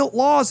and he's built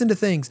laws into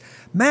things.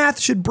 Math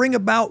should bring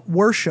about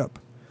worship.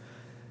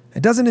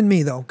 It doesn't in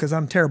me though, because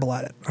I'm terrible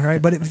at it. All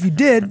right. But if you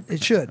did,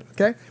 it should.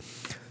 Okay.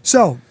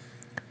 So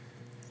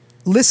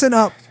listen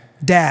up,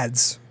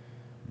 dads.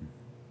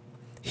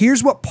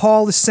 Here's what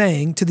Paul is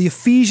saying to the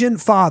Ephesian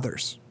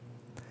fathers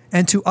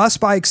and to us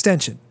by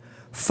extension.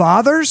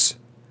 Fathers,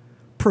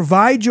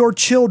 provide your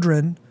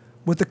children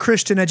with a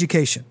Christian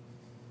education.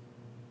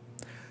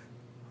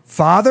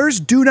 Fathers,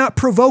 do not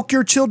provoke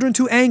your children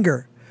to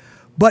anger,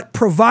 but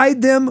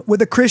provide them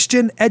with a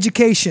Christian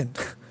education.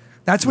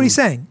 That's what he's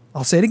saying.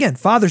 I'll say it again.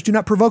 Fathers, do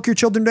not provoke your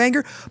children to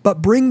anger,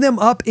 but bring them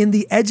up in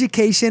the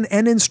education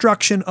and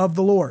instruction of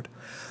the Lord.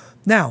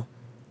 Now,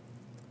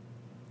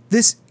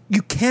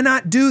 you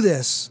cannot do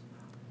this.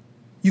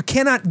 You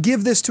cannot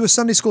give this to a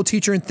Sunday school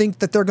teacher and think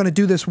that they're going to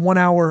do this 1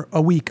 hour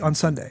a week on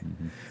Sunday.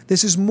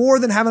 This is more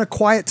than having a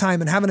quiet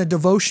time and having a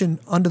devotion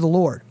unto the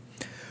Lord.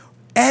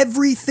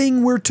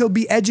 Everything we're to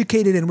be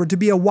educated in, we're to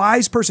be a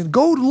wise person.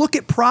 Go look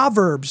at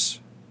Proverbs,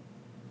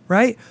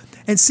 right?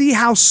 And see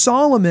how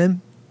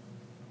Solomon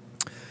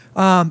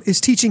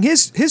is teaching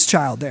his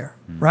child there,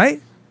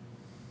 right?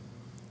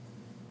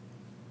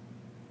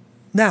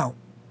 Now,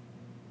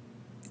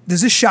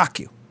 does this shock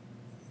you?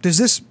 Does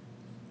this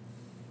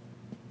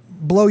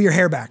blow your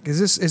hair back? Is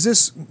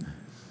this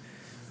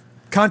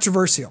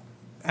controversial?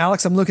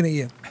 Alex, I'm looking at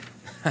you.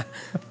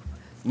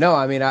 No,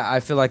 I mean, I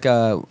feel like,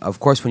 of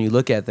course, when you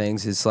look at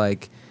things, it's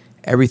like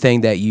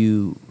everything that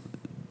you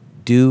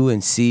do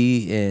and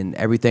see and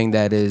everything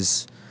that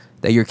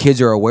your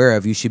kids are aware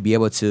of, you should be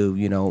able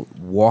to,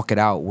 walk it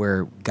out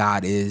where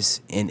God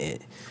is in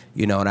it.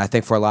 And I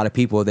think for a lot of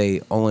people,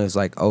 they only is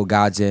like, oh,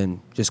 God's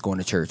in just going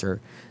to church, or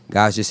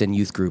God's just in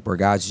youth group, or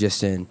God's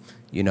just in,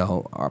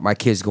 my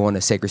kids going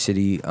to Sacred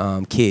City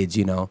Kids,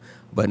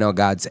 but no,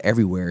 God's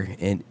everywhere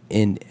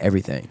in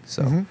everything.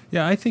 So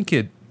Yeah,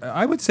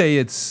 I would say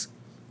it's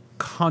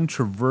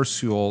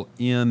controversial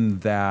in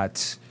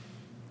that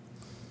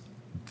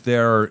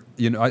there,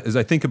 as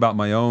I think about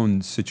my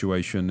own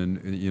situation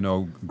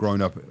and,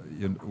 growing up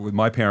with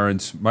my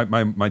parents,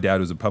 my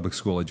dad was a public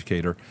school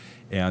educator,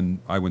 and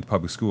I went to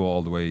public school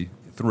all the way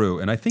through.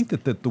 And I think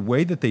that the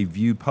way that they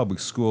viewed public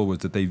school was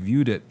that they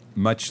viewed it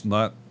much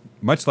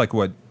like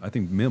what I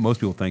think most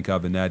people think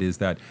of, and that is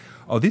that,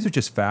 oh, these are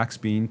just facts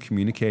being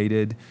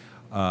communicated,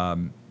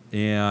 and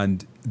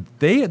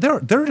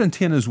their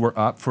antennas were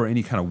up for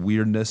any kind of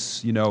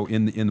weirdness,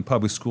 in the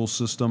public school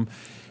system,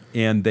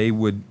 and they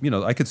would,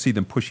 I could see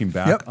them pushing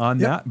back on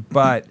that,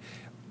 but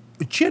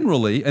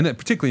generally, and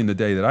particularly in the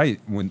day that I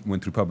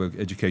went through public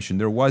education,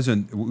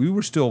 we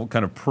were still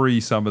kind of pre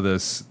some of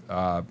this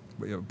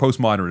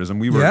postmodernism.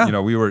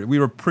 We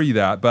were pre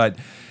that, but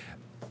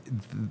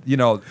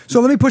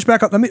So let me push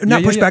back up. Let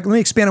me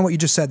expand on what you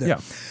just said there. Yeah.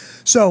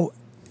 So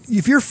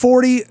if you're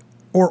 40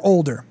 or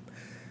older,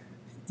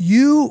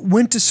 you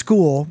went to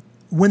school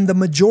when the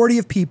majority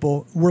of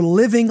people were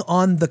living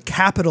on the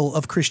capital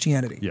of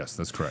Christianity. Yes,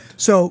 that's correct.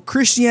 So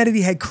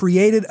Christianity had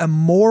created a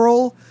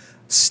moral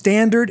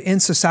standard in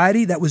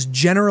society that was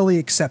generally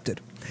accepted.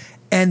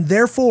 And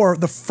therefore,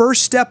 the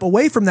first step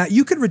away from that,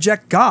 you could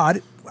reject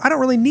God. I don't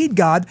really need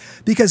God,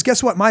 because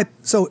guess what?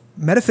 So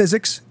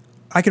metaphysics,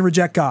 I can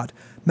reject God.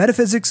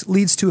 Metaphysics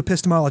leads to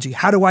epistemology.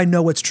 How do I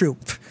know what's true?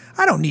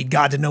 I don't need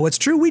God to know what's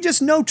true. We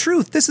just know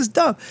truth. This is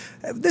dumb.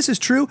 This is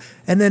true.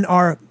 And then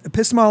our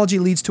epistemology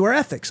leads to our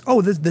ethics.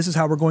 Oh, this is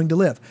how we're going to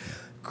live.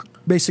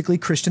 Basically,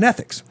 Christian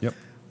ethics. Yep.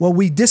 Well,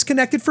 we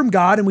disconnected from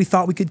God and we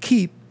thought we could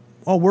keep,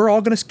 we're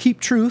all going to keep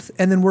truth,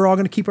 and then we're all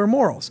going to keep our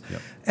morals.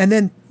 Yep. And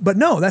then, but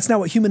no, that's not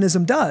what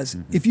humanism does.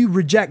 Mm-hmm. If you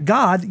reject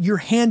God, you're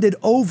handed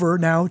over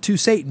now to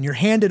Satan. You're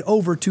handed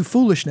over to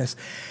foolishness.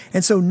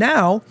 And so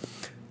now,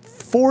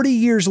 40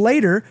 years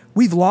later,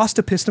 we've lost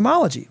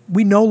epistemology.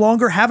 We no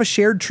longer have a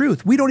shared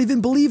truth. We don't even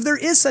believe there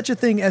is such a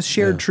thing as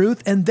shared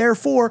truth, and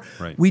therefore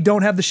we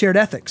don't have the shared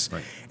ethics.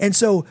 Right. And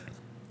so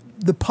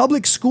the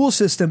public school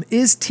system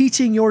is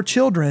teaching your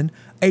children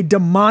a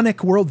demonic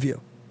worldview.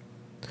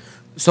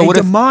 So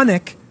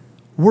demonic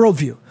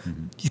worldview.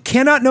 Mm-hmm. You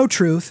cannot know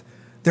truth.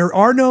 There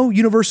are no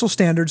universal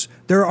standards.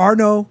 There are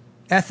no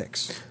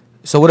ethics.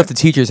 So what if the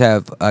teachers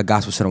have a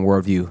gospel-centered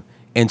worldview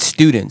and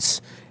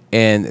students,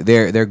 and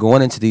they're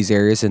going into these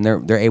areas and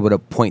they're able to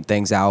point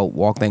things out,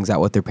 walk things out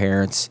with their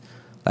parents?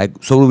 Like,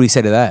 so what would we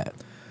say to that?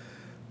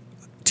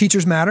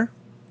 Teachers matter.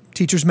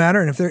 Teachers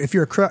matter. And if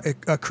you're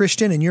a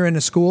Christian and you're in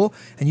a school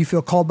and you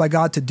feel called by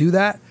God to do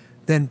that,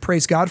 then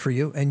praise God for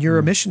you. And you're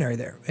a missionary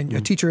there. And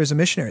a teacher is a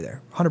missionary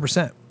there.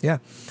 100%. Yeah.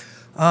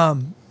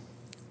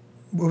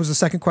 What was the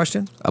second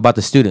question? About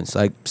the students.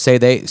 Like, say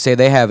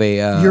they have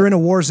a... You're in a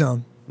war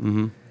zone.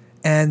 Mm-hmm.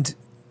 And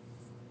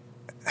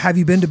have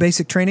you been to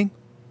basic training?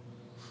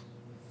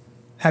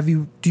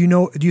 Do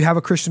you have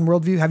a Christian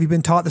worldview? Have you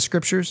been taught the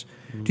scriptures?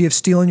 Mm-hmm. Do you have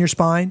steel in your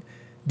spine?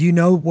 Do you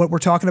know what we're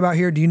talking about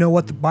here? Do you know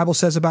what the Bible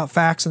says about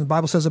facts and the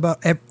Bible says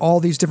about all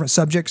these different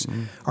subjects?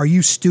 Mm-hmm. Are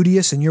you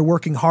studious and you're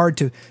working hard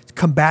to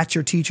combat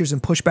your teachers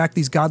and push back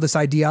these godless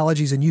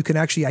ideologies, and you can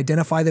actually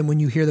identify them when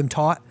you hear them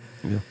taught?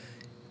 Yeah.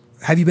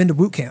 Have you been to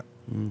boot camp?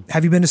 Mm-hmm.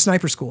 Have you been to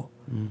sniper school?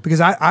 Mm-hmm.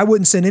 Because I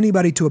wouldn't send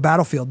anybody to a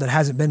battlefield that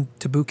hasn't been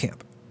to boot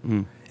camp.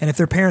 Mm-hmm. And if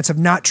their parents have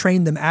not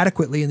trained them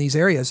adequately in these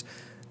areas,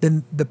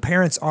 then the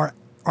parents are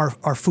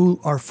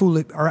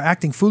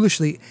acting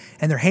foolishly,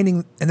 and they're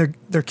handing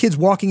their kids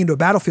walking into a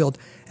battlefield,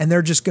 and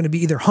they're just going to be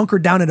either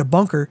hunkered down in a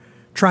bunker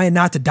trying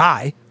not to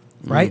die,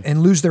 right,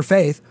 and lose their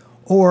faith,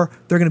 or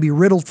they're going to be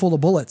riddled full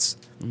of bullets,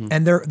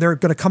 and they're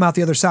going to come out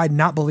the other side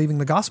not believing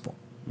the gospel.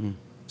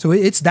 So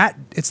it's that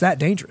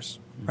dangerous,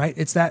 right?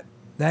 It's that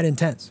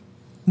intense.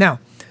 Now,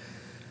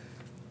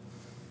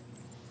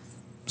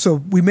 so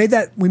we made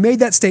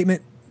that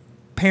statement.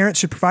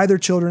 Parents should provide their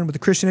children with a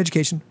Christian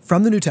education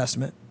from the New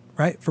Testament.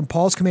 Right? From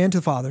Paul's command to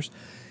the fathers.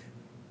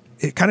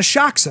 It kind of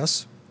shocks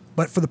us,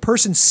 but for the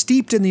person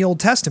steeped in the Old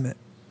Testament,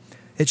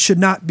 it should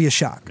not be a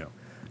shock. No.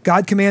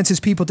 God commands his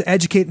people to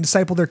educate and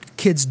disciple their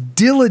kids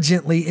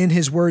diligently in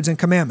his words and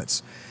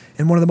commandments.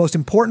 And one of the most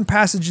important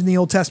passages in the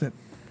Old Testament.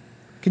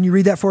 Can you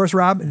read that for us,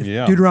 Rob?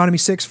 Yeah. Deuteronomy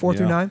 6, 4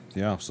 through 9?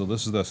 Yeah, so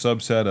this is the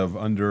subset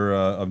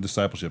of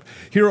discipleship.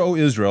 Hear, O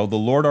Israel, the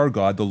Lord our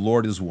God, the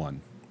Lord is one.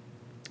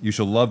 You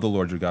shall love the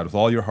Lord your God with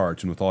all your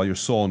heart and with all your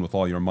soul and with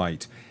all your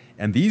might.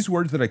 And these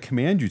words that I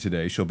command you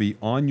today shall be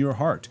on your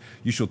heart.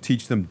 You shall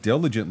teach them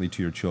diligently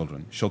to your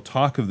children. Shall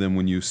talk of them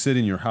when you sit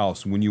in your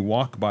house, when you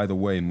walk by the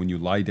way, and when you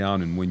lie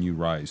down, and when you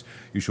rise.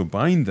 You shall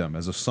bind them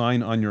as a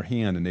sign on your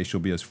hand, and they shall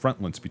be as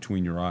frontlets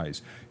between your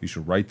eyes. You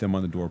shall write them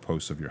on the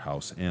doorposts of your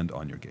house and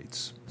on your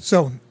gates.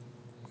 So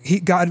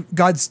God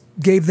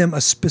gave them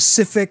a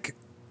specific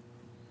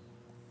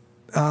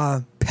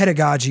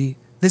pedagogy.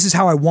 This is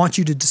how I want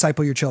you to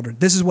disciple your children.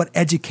 This is what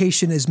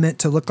education is meant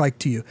to look like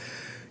to you.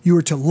 You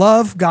are to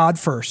love God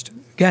first.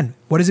 Again,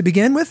 what does it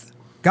begin with?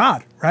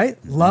 God, right?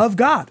 Love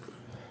God.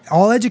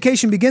 All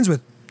education begins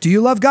with, do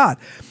you love God?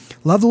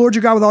 Love the Lord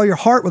your God with all your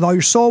heart, with all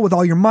your soul, with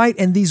all your might,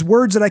 and these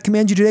words that I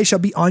command you today shall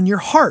be on your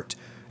heart,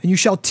 and you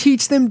shall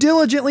teach them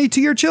diligently to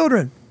your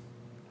children.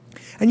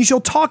 And you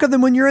shall talk of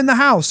them when you're in the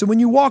house, and when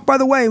you walk by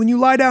the way, when you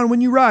lie down, and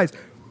when you rise.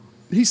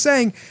 He's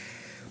saying,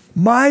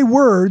 my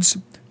words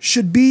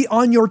should be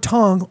on your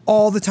tongue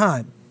all the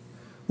time.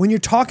 When you're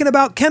talking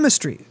about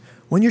chemistry,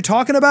 when you're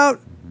talking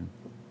about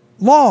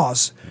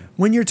laws,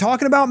 when you're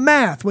talking about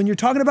math, when you're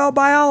talking about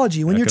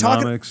biology, when you're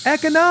talking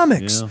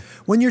economics,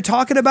 when you're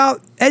talking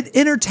about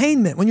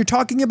entertainment, when you're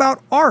talking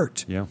about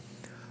art,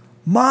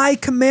 my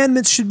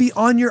commandments should be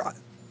on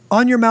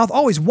your mouth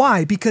always.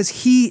 Why? Because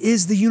he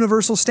is the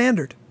universal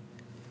standard.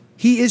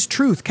 He is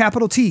truth,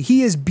 capital T.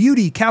 He is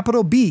beauty,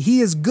 capital B. He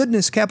is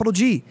goodness, capital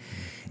G.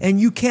 And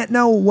you can't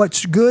know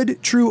what's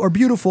good, true, or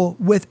beautiful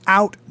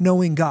without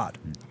knowing God.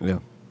 Yeah.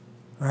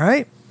 All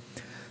right?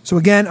 So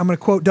again, I'm going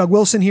to quote Doug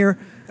Wilson here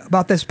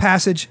about this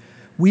passage.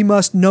 We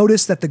must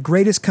notice that the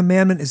greatest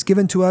commandment is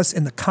given to us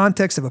in the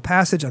context of a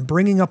passage on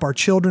bringing up our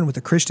children with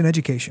a Christian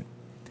education.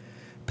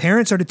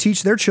 Parents are to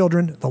teach their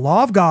children the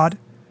law of God,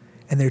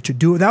 and they're to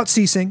do it without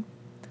ceasing.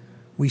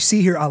 We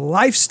see here a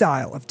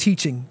lifestyle of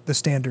teaching the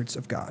standards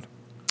of God.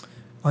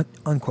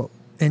 Unquote.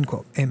 End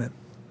quote. Amen.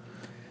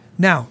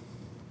 Now,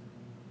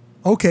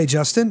 okay,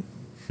 Justin,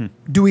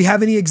 do we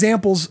have any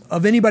examples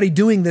of anybody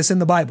doing this in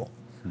the Bible?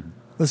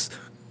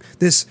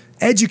 This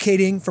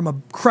educating from a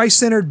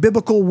Christ-centered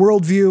biblical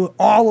worldview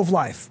all of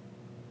life.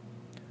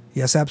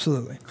 Yes,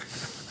 absolutely.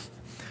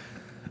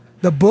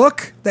 The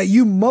book that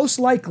you most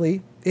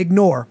likely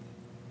ignore,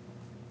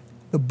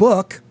 the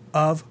book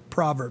of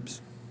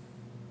Proverbs.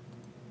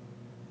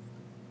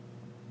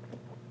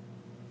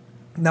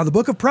 Now, the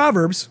book of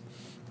Proverbs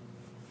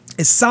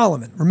is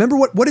Solomon. Remember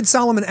what did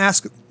Solomon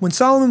ask when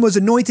Solomon was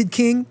anointed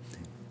king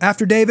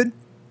after David?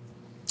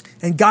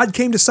 And God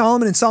came to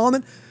Solomon, and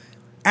Solomon,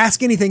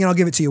 ask anything and I'll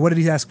give it to you. What did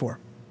he ask for?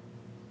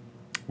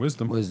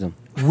 Wisdom.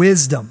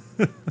 Wisdom.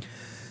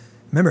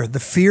 Remember, the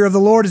fear of the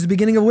Lord is the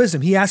beginning of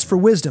wisdom. He asked for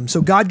wisdom,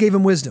 so God gave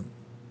him wisdom.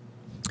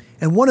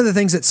 And one of the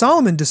things that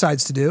Solomon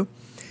decides to do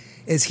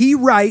is he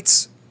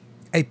writes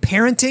a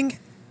parenting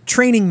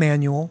training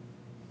manual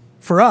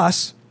for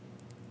us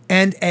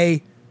and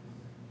a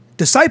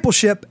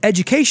discipleship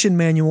education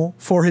manual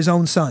for his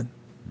own son.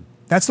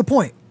 That's the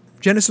point.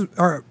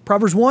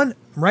 Proverbs 1,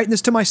 I'm writing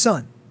this to my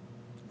son.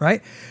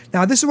 Right?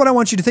 Now, this is what I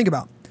want you to think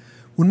about.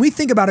 When we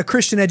think about a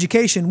Christian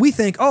education, we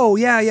think, oh,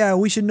 yeah,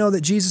 we should know that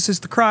Jesus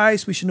is the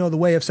Christ. We should know the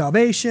way of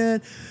salvation.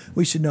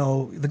 We should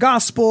know the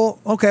gospel.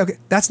 Okay.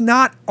 That's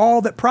not all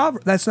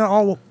that's not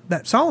all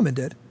that Solomon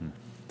did.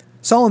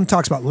 Solomon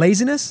talks about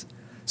laziness.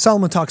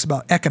 Solomon talks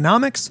about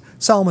economics.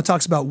 Solomon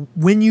talks about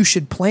when you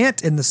should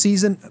plant in the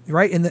season,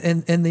 right? In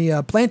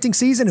the planting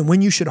season, and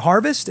when you should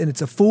harvest. And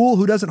it's a fool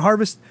who doesn't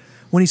harvest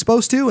when he's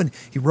supposed to, and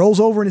he rolls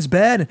over in his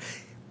bed.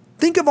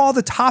 Think of all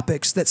the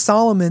topics that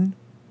Solomon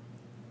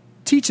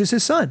teaches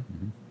his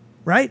son,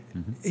 right?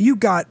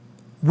 You've got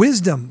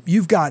wisdom,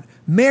 you've got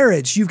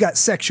marriage, you've got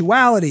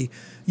sexuality,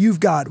 you've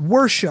got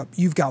worship,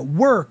 you've got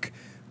work,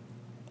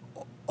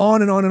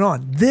 on and on and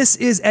on. This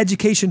is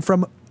education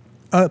from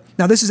a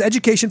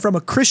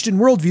Christian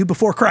worldview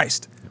before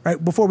Christ,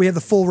 right? Before we have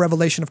the full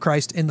revelation of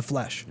Christ in the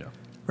flesh,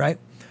 right?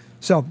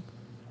 So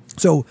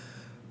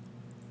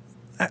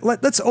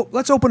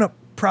let's open up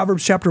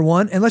Proverbs chapter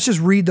 1 and let's just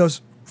read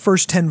those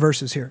first 10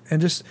 verses here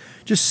and just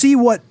see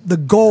what the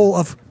goal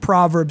of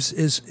Proverbs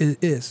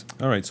is.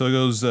 All right, so it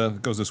goes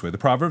this way. The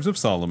Proverbs of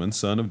Solomon,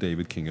 son of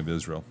David, king of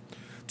Israel.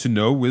 To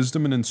know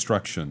wisdom and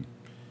instruction,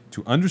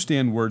 to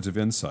understand words of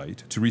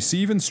insight, to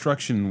receive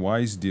instruction in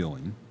wise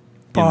dealing.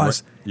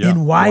 Pause.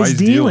 In wise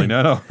dealing.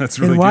 No, that's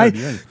really good.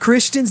 Yeah.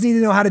 Christians need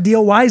to know how to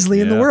deal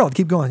wisely in the world.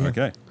 Keep going. Yeah.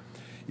 Okay.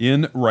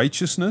 In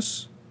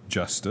righteousness,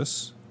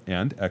 justice,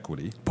 and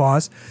equity.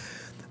 Pause.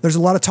 There's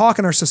a lot of talk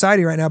in our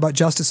society right now about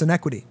justice and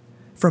equity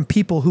from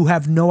people who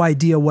have no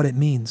idea what it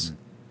means.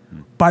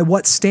 By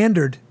what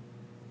standard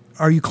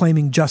are you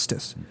claiming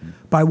justice?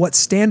 By what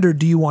standard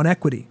do you want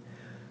equity?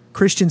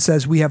 Christian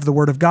says we have the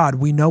word of God.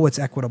 We know it's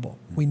equitable.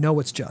 We know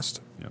it's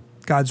just.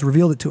 God's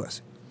revealed it to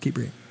us. Keep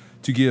reading.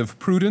 To give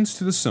prudence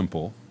to the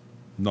simple,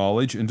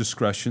 knowledge and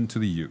discretion to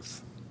the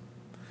youth.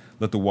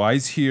 Let the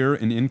wise hear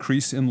and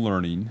increase in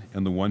learning,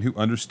 and the one who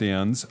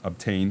understands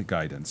obtain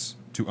guidance.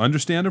 To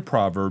understand a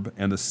proverb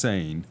and a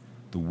saying,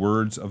 the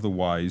words of the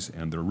wise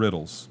and their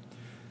riddles.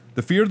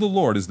 The fear of the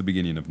Lord is the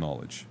beginning of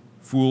knowledge.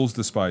 Fools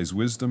despise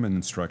wisdom and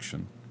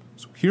instruction.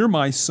 So hear,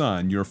 my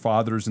son, your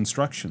father's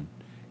instruction,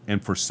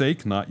 and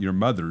forsake not your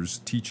mother's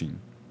teaching.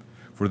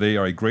 For they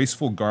are a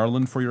graceful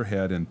garland for your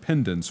head and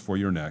pendants for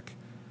your neck.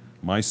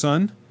 My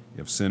son,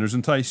 if sinners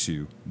entice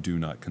you, do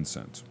not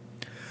consent.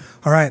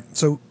 All right,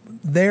 so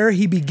there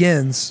he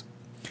begins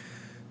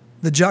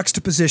the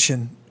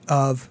juxtaposition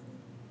of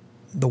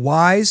the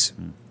wise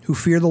who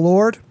fear the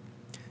Lord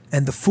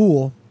and the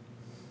fool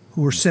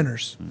who are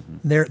sinners.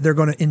 They're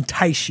going to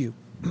entice you,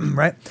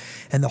 right?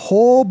 And the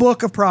whole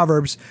book of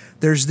Proverbs,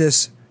 there's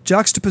this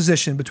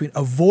juxtaposition between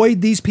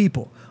avoid these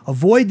people,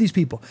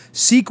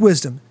 seek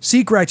wisdom,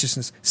 seek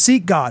righteousness,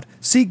 seek God,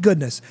 seek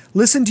goodness,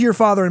 listen to your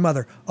father and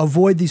mother,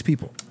 avoid these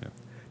people. Yeah.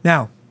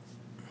 Now,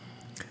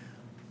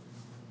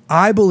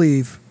 I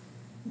believe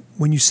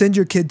when you send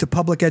your kid to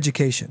public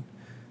education,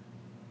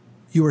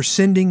 you are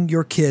sending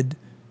your kid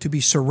to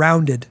be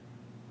surrounded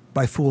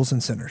by fools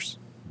and sinners.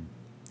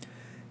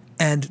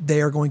 And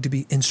they are going to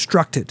be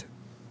instructed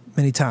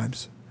many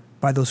times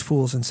by those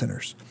fools and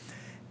sinners.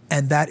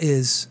 And that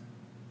is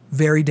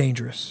very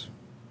dangerous.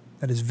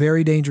 That is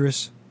very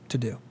dangerous to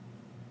do,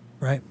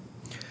 right?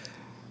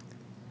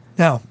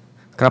 Now,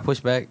 Can I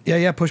push back?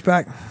 yeah, push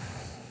back.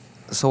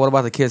 So what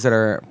about the kids that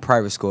are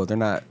private school? They're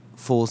not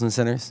fools and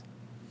sinners?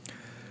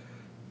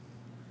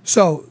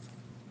 So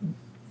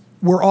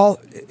we're all,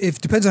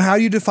 it depends on how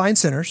you define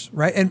sinners,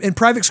 right? And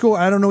private school,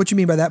 I don't know what you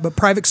mean by that, but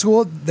private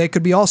school, they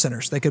could be all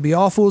sinners. They could be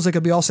all fools. They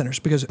could be all sinners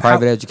because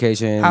Private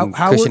education, how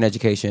Christian would-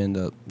 education,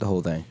 the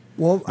whole thing.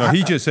 Well, No,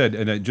 he just said,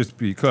 and just to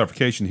be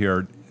clarification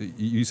here,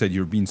 you said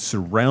you're being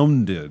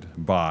surrounded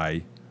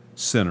by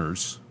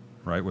sinners,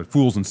 right? With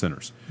fools and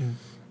sinners.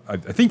 I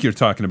think you're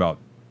talking about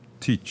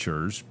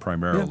teachers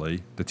primarily.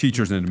 Yeah. The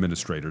teachers and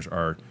administrators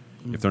are,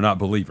 if they're not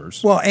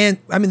believers. well, and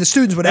I mean the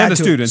students would and add the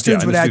to students, it.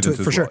 Students yeah, would and the add to it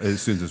students for as sure. well,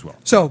 students as well.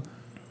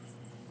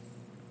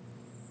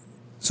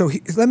 So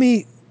let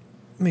me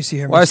see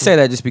here. Well, I say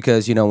that just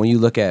because, when you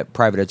look at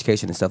private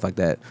education and stuff like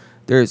that,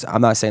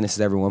 I'm not saying this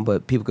is everyone,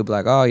 but people could be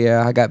like, oh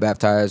yeah, I got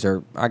baptized,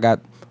 or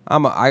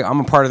I'm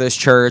a part of this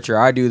church, or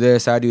I do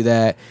this, I do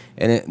that,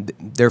 and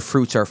their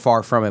fruits are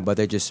far from it, but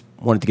they just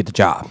wanted to get the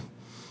job,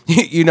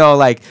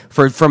 like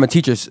from a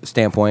teacher's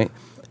standpoint.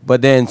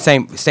 But then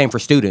same for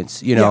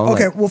students, Yeah,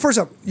 okay. like- Well, first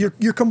up,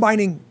 you're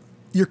combining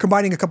a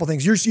couple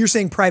things. You're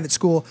saying private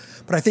school,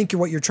 but I think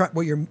what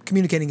you're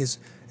communicating is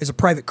a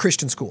private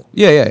Christian school.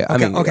 Yeah. I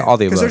Okay, mean, okay. all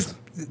the 'Cause above.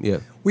 Yeah.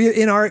 We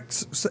in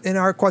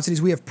our Quad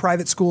Cities, we have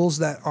private schools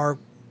that are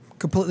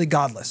completely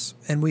godless,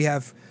 and we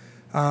have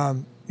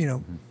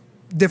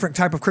different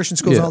type of Christian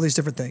schools and Yeah. all these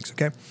different things.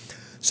 Okay,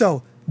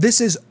 so this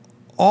is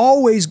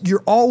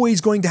you're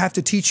always going to have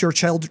to teach your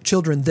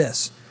children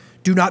this: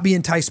 do not be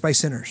enticed by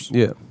sinners.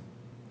 Yeah.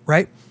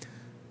 Right,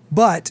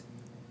 but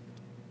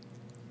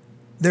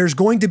there's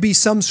going to be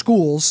some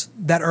schools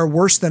that are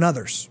worse than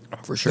others.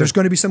 For sure. There's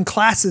going to be some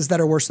classes that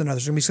are worse than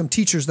others. There's going to be some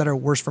teachers that are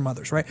worse from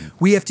others, right?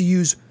 We have to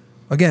use,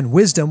 again,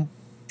 wisdom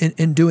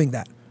in doing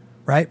that,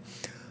 right?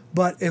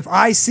 But if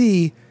I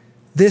see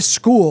this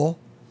school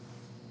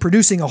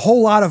producing a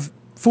whole lot of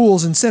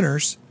fools and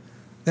sinners,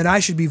 then I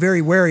should be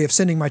very wary of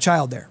sending my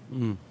child there,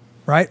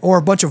 right? Or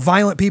a bunch of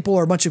violent people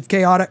or a bunch of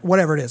chaotic,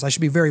 whatever it is. I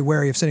should be very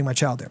wary of sending my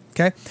child there,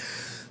 okay?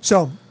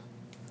 So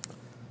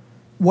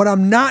what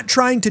I'm not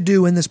trying to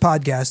do in this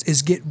podcast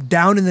is get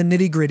down in the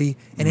nitty gritty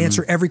and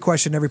answer every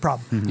question, every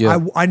problem. Yeah.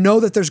 I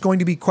know that there's going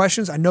to be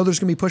questions. I know there's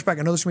going to be pushback.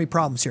 I know there's going to be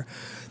problems here.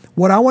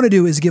 What I want to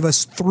do is give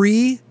us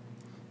 3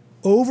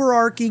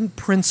 overarching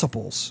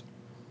principles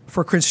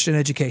for Christian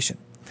education.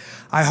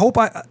 I hope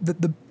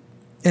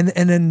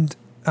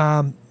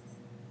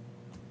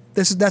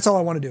that's all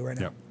I want to do right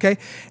now. Yep. Okay.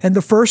 And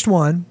the first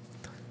one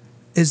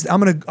is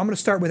I'm gonna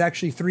start with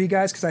actually 3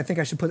 guys because I think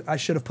I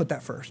should have put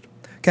that first.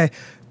 Okay,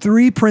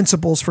 3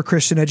 principles for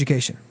Christian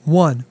education.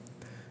 1,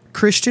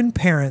 Christian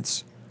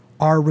parents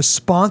are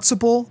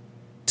responsible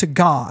to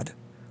God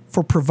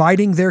for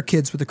providing their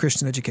kids with a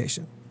Christian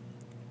education.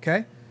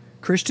 Okay,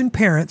 Christian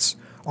parents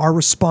are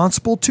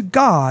responsible to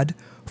God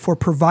for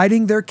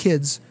providing their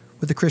kids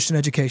with a Christian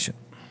education.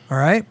 All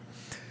right.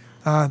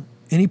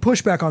 Any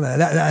pushback on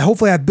that?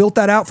 Hopefully, I built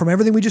that out from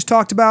everything we just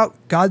talked about.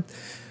 God,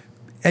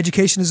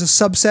 education is a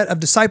subset of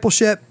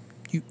discipleship.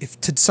 If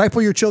to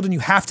disciple your children, you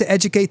have to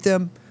educate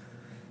them.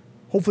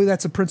 Hopefully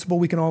that's a principle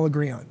we can all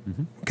agree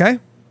on. Okay?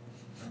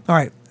 All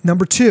right.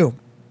 Number 2,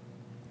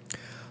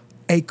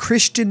 a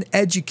Christian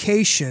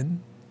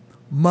education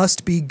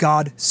must be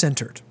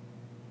God-centered.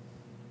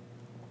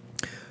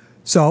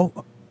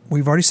 So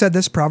we've already said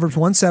this, Proverbs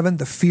 1:7,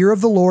 the fear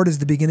of the Lord is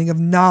the beginning of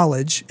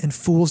knowledge, and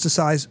fools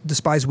despise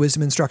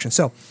wisdom and instruction.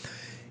 So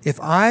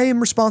if I am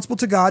responsible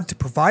to God to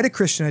provide a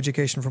Christian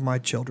education for my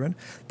children,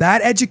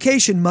 that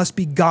education must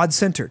be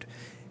God-centered.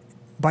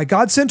 By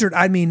God-centered,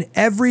 I mean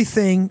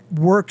everything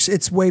works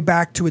its way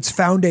back to its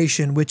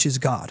foundation, which is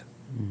God.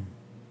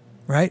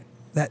 Right?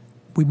 That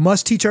we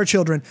must teach our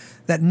children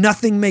that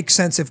nothing makes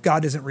sense if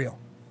God isn't real.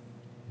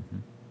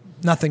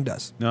 Nothing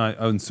does. Now,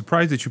 I'm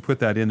surprised that you put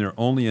that in there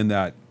only in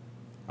that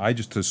I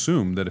just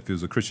assumed that if it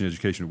was a Christian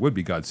education, it would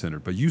be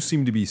God-centered. But you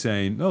seem to be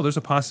saying, no, there's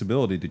a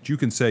possibility that you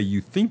can say you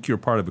think you're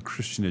part of a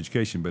Christian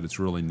education, but it's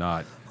really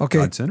not Okay,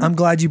 God-centered. I'm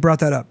glad you brought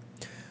that up.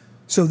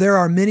 So there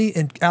are many,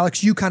 and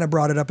Alex, you kind of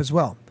brought it up as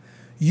well.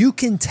 You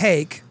can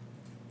take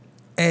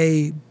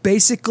a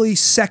basically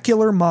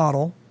secular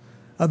model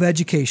of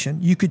education.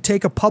 You could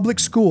take a public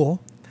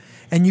school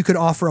and you could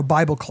offer a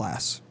Bible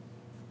class.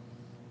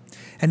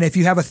 And if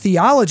you have a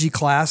theology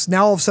class,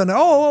 now all of a sudden,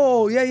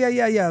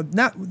 yeah.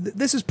 Now,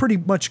 this is pretty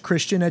much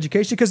Christian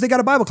education because they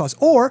got a Bible class.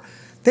 Or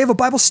they have a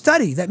Bible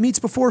study that meets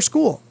before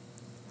school,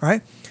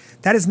 right?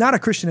 That is not a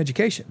Christian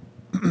education.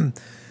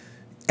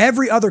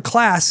 Every other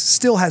class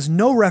still has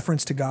no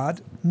reference to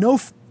God, no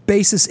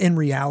basis in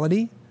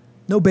reality,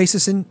 no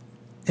basis in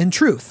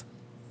truth,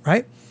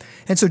 right?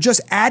 And so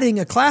just adding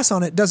a class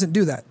on it doesn't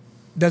do that.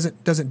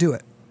 Doesn't do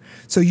it.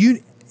 So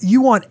you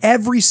want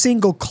every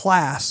single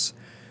class,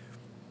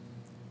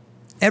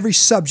 every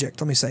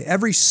subject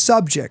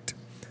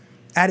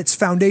at its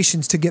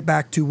foundations to get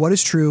back to what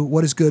is true,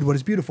 what is good, what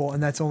is beautiful,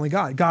 and that's only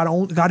God.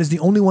 God is the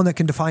only one that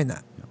can define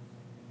that.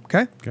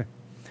 Okay? Okay.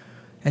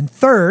 And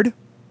third,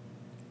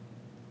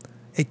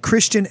 a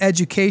Christian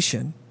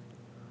education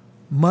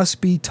must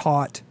be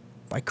taught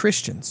by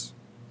Christians.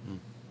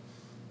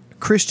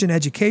 Christian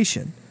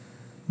education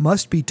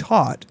must be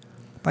taught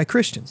by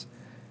Christians.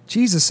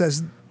 Jesus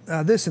says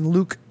this in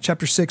Luke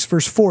chapter 6,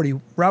 verse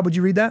 40. Rob, would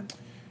you read that?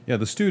 Yeah,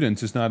 the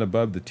student is not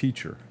above the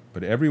teacher,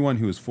 but everyone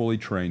who is fully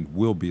trained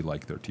will be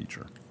like their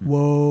teacher.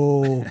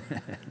 Whoa.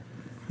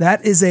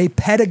 That is a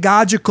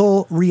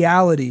pedagogical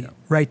reality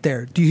right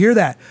there. Do you hear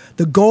that?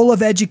 The goal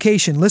of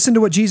education. Listen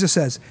to what Jesus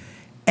says.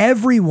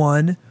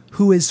 Everyone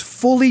who is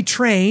fully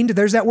trained,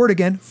 there's that word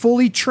again,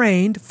 fully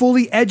trained,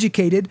 fully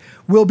educated,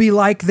 will be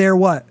like their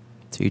what?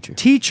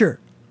 Teacher.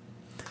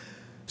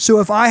 So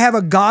if I have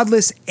a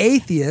godless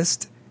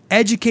atheist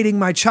educating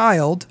my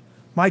child,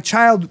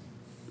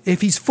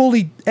 if he's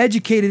fully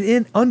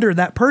educated under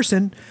that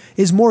person,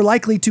 is more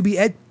likely to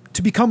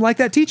become like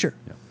that teacher.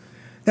 Yeah.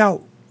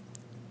 Now,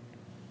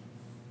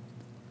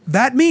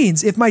 that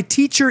means if my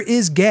teacher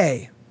is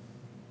gay,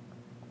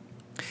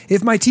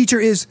 if my teacher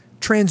is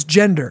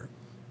transgender,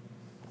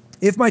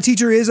 if my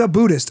teacher is a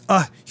Buddhist,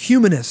 a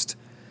humanist,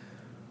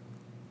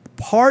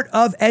 part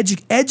of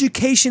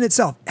education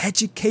itself,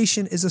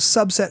 education is a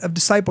subset of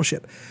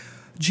discipleship.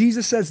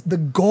 Jesus says the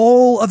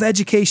goal of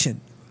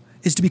education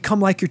is to become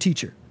like your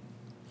teacher.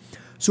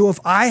 So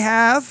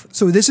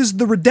this is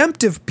the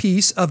redemptive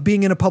piece of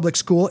being in a public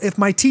school. If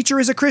my teacher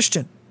is a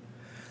Christian,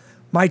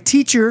 my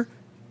teacher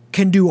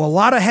can do a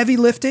lot of heavy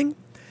lifting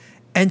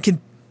and can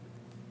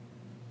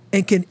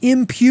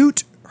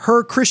impute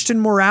her Christian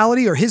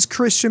morality or his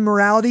Christian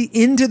morality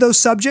into those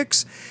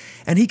subjects.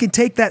 And he can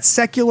take that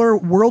secular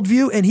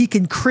worldview and he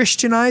can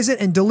Christianize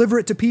it and deliver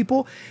it to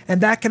people.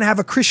 And that can have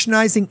a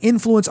Christianizing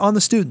influence on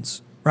the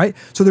students, right?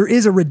 So there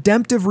is a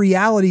redemptive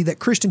reality that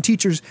Christian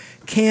teachers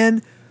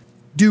can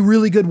do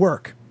really good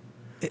work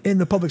in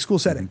the public school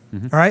setting,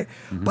 all right?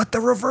 But the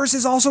reverse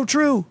is also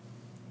true.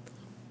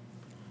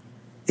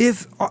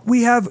 If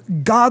we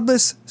have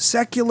godless,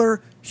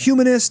 secular,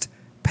 humanist,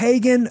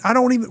 pagan,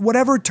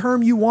 whatever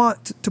term you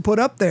want to put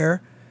up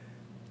there,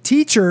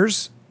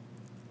 teachers,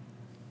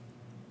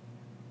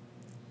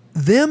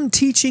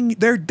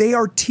 they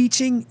are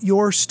teaching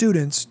your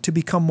students to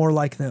become more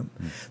like them.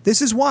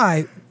 This is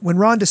why when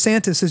Ron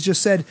DeSantis has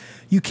just said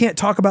you can't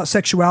talk about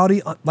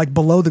sexuality like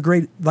below the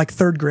grade, like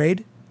third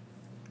grade,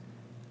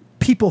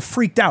 people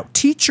freaked out.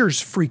 Teachers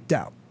freaked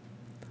out.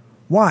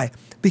 Why?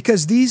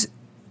 Because these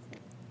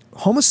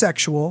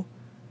homosexual,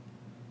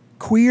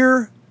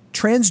 queer,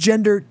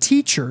 transgender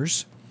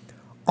teachers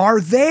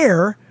are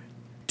there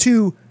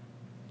to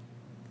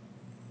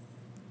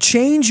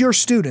change your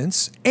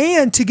students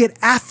and to get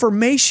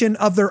affirmation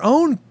of their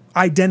own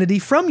identity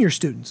from your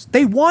students.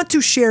 They want to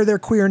share their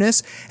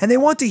queerness and they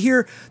want to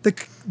hear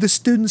the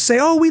students say,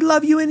 "Oh, we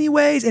love you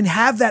anyways," and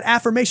have that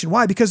affirmation.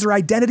 Why? Because their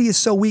identity is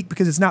so weak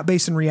because it's not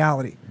based in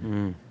reality.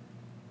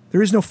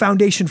 There is no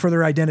foundation for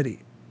their identity.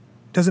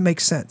 It doesn't make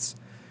sense.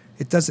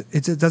 It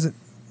doesn't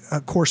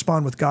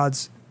correspond with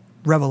God's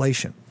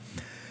revelation.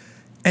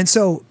 And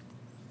so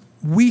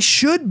we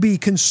should be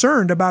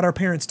concerned about our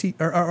parents'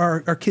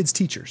 our kids'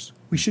 teachers.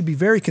 We should be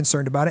very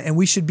concerned about it, and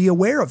we should be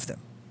aware of them.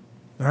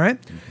 All right?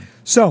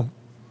 So,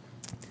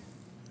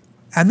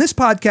 on this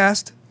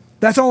podcast,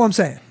 that's all I'm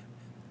saying.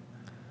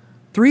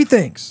 3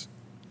 things.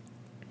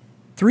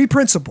 3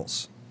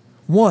 principles.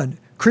 1,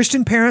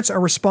 Christian parents are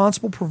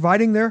responsible for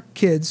providing their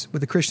kids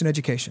with a Christian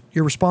education.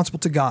 You're responsible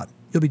to God.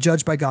 You'll be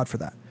judged by God for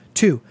that.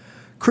 2,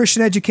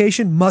 Christian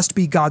education must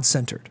be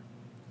God-centered.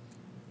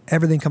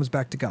 Everything comes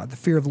back to God. The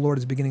fear of the Lord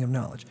is the beginning of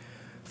knowledge.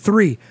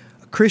 3,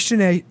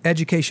 Christian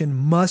education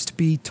must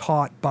be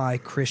taught by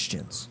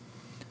Christians.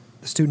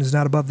 The student is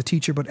not above the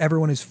teacher, but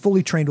everyone who's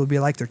fully trained will be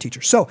like their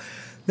teacher. So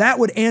that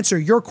would answer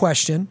your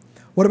question.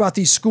 What about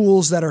these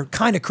schools that are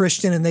kind of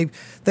Christian and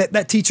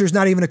that teacher's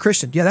not even a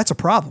Christian? Yeah, that's a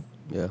problem.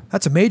 Yeah,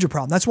 that's a major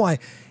problem. That's why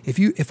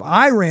if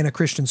I ran a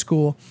Christian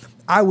school,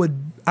 I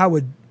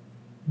would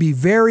be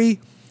very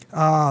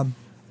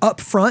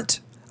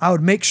upfront. I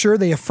would make sure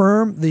they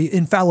affirm the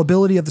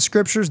infallibility of the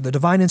scriptures, the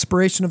divine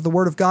inspiration of the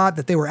word of God,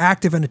 that they were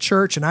active in a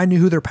church and I knew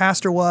who their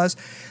pastor was,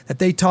 that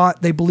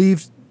they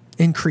believed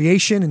in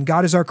creation and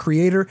God is our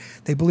creator.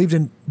 They believed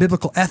in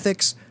biblical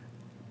ethics.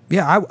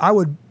 Yeah, I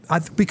would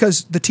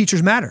because the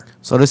teachers matter.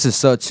 So this is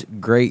such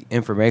great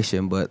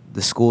information, but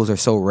the schools are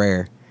so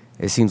rare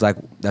it seems like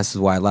that's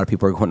why a lot of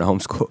people are going to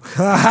homeschool.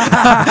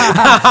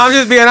 I'm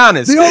just being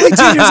honest. The only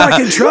teachers I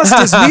can trust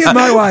is me and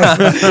my wife.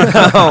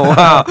 Oh,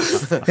 wow.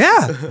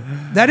 Yeah,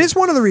 that is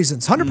one of the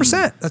reasons.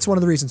 100%. That's one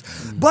of the reasons.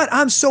 But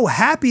I'm so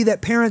happy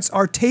that parents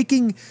are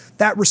taking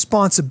that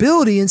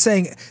responsibility and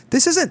saying,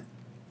 this isn't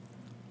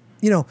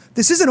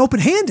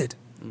open-handed.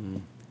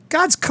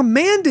 God's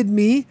commanded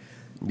me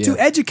to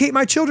educate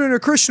my children in a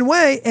Christian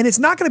way, and it's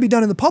not going to be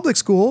done in the public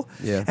school.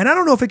 Yeah. And I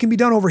don't know if it can be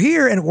done over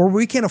here, or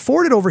we can't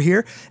afford it over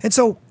here. And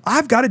so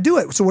I've got to do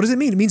it. So what does it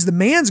mean? It means the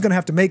man's going to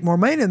have to make more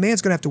money, and the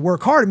man's going to have to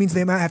work hard. It means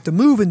they might have to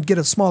move and get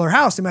a smaller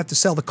house. They might have to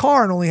sell the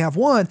car and only have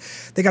one.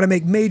 They got to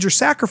make major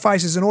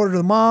sacrifices in order to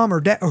the mom or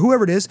dad or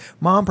whoever it is,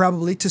 mom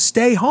probably, to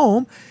stay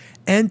home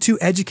and to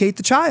educate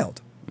the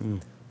child.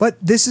 But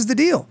this is the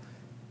deal.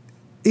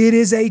 It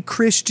is a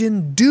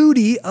Christian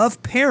duty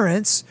of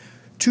parents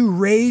to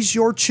raise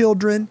your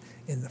children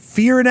in the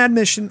fear and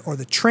admonition or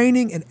the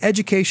training and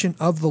education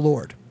of the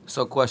Lord.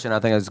 So question, I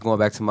think I was going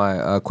back to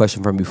my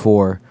question from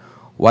before.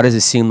 Why does it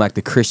seem like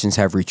the Christians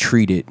have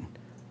retreated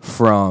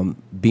from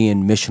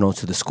being missional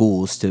to the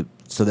schools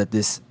so that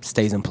this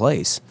stays in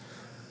place?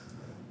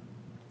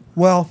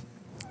 Well,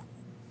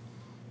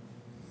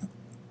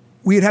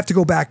 we'd have to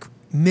go back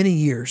many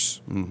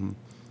years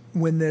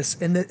when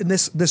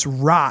this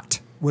rot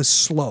was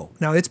slow.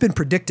 Now, it's been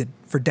predicted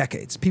for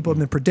decades. People have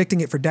been predicting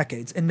it for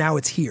decades, and now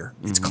it's here.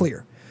 It's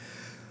clear.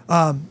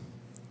 I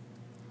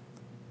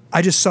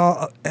just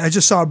saw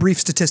a brief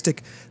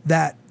statistic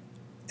that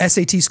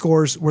SAT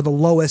scores were the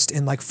lowest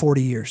in like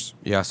 40 years.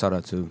 Yeah, I saw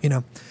that too.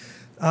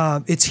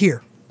 It's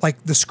here.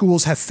 Like, the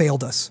schools have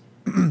failed us.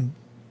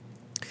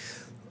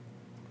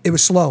 It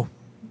was slow,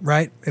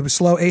 right? It was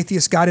slow.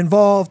 Atheists got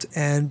involved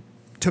and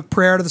took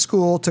prayer to the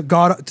school, took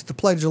God to the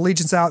Pledge of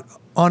Allegiance out,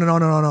 on and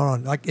on and on and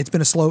on. Like, it's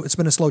been a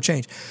slow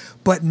change.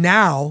 But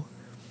now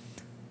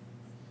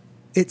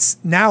it's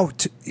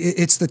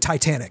the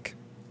Titanic.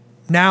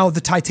 Now the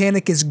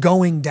Titanic is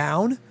going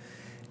down,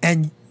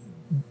 and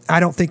I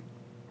don't think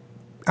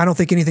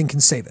anything can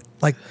save it.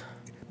 Like,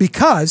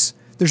 because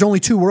there's only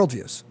two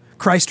worldviews,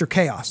 Christ or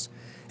chaos.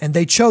 And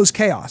they chose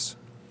chaos,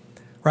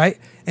 right?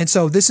 And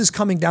so this is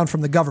coming down from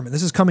the government.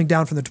 This is coming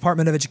down from the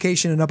Department of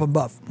Education and up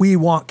above. We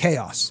want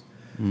chaos.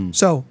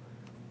 So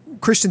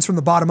Christians from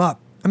the bottom up.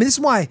 I mean, this is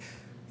why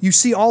you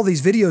see all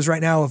these videos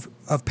right now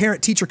of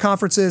parent-teacher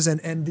conferences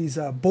and these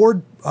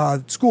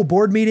school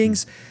board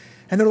meetings,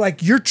 and they're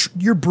like,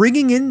 you're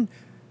bringing in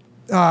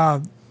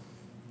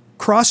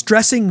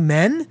cross-dressing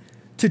men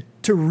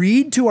to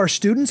read to our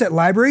students at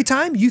library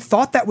time? You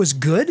thought that was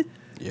good?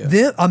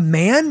 Yeah. A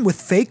man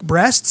with fake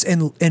breasts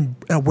and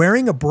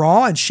wearing a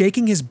bra and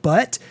shaking his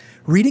butt,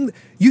 reading.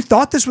 You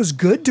thought this was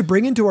good to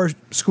bring into our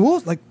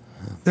schools? Like,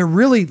 they're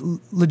really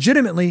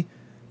legitimately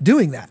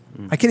doing that.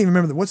 I can't even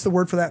remember. What's the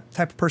word for that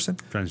type of person?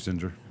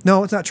 Transgender.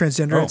 No, it's not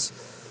transgender. Oh.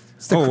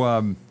 It's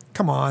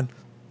come on.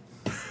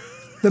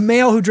 The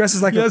male who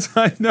dresses like yes,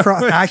 I know.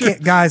 I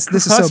can't, guys.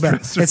 This is so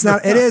bad. It's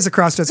not. It is a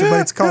cross-dresser,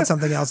 but it's called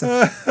something else.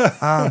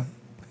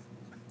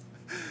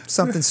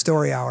 Something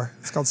Story Hour.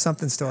 It's called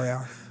something Story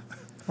Hour.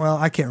 Well,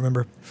 I can't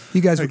remember. You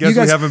guys. I guess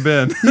we haven't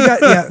been.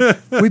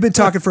 We've been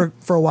talking for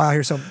a while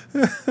here, so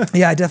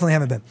yeah, I definitely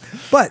haven't been.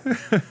 But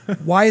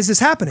why is this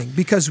happening?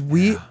 Because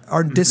we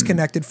are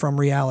disconnected from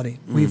reality.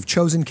 We've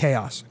chosen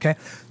chaos. Okay,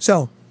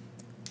 so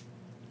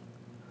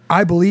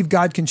I believe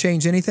God can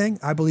change anything.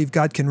 I believe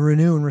God can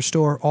renew and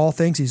restore all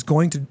things. He's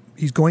going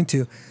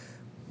to.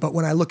 But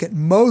when I look at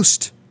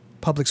most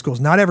public schools,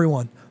 not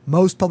everyone,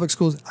 most public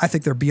schools, I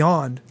think they're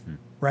beyond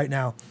right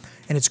now.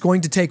 And it's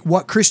going to take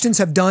what Christians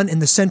have done in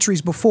the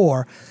centuries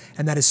before,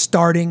 and that is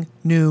starting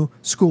new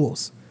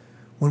schools.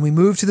 When we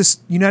moved to the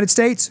United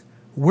States,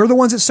 we're the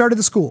ones that started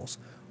the schools.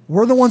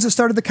 We're the ones that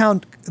started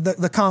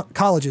the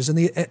colleges and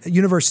the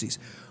universities.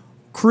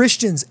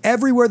 Christians,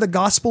 everywhere the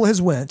gospel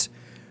has went,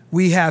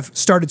 we have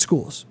started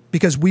schools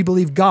because we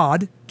believe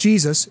God,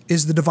 Jesus,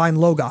 is the divine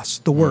logos,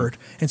 the word.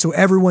 And so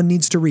everyone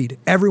needs to read.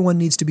 Everyone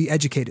needs to be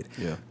educated.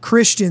 Yeah.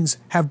 Christians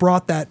have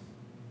brought that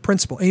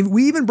principle. And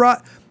we even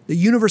brought the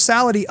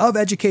universality of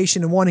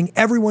education and wanting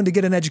everyone to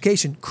get an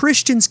education.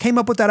 Christians came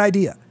up with that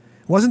idea.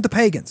 It wasn't the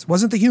pagans, it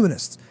wasn't the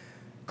humanists.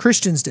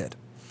 Christians did.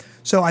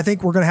 So I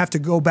think we're going to have to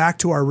go back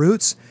to our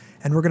roots,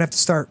 and we're going to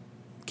have to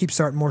keep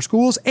starting more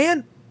schools.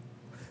 And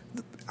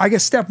I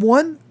guess step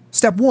one,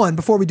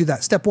 before we do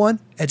that, step one,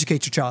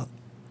 educate your child.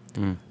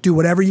 Do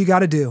whatever you got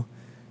to do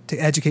to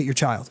educate your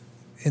child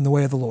in the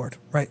way of the Lord,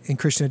 right? In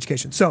Christian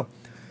education. So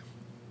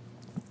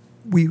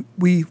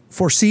we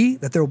foresee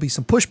that there will be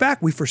some pushback.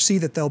 We foresee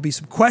that there'll be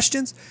some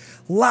questions,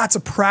 lots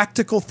of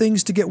practical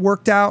things to get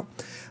worked out.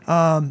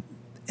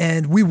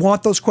 And we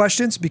want those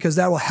questions because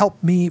that will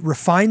help me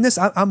refine this.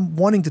 I'm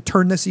wanting to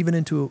turn this even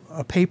into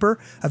a paper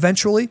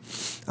eventually,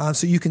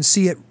 so you can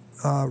see it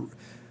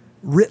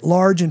writ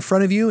large in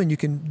front of you and you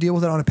can deal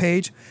with it on a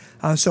page.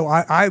 So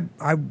I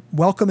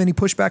welcome any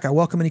pushback. I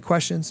welcome any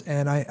questions,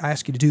 and I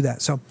ask you to do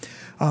that. So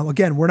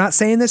again, we're not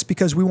saying this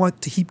because we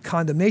want to heap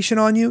condemnation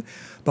on you,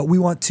 but we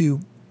want to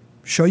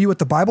show you what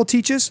the Bible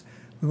teaches,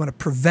 We want to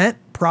prevent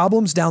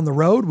problems down the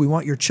road. We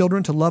want your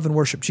children to love and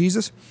worship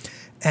Jesus.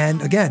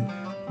 And again,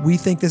 we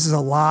think this is a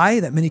lie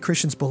that many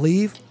Christians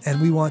believe,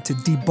 and we want to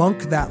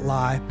debunk that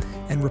lie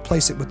and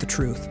replace it with the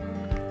truth.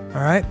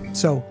 All right?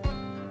 So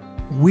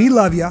we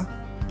love you.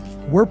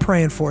 We're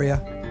praying for you.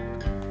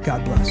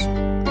 God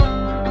bless.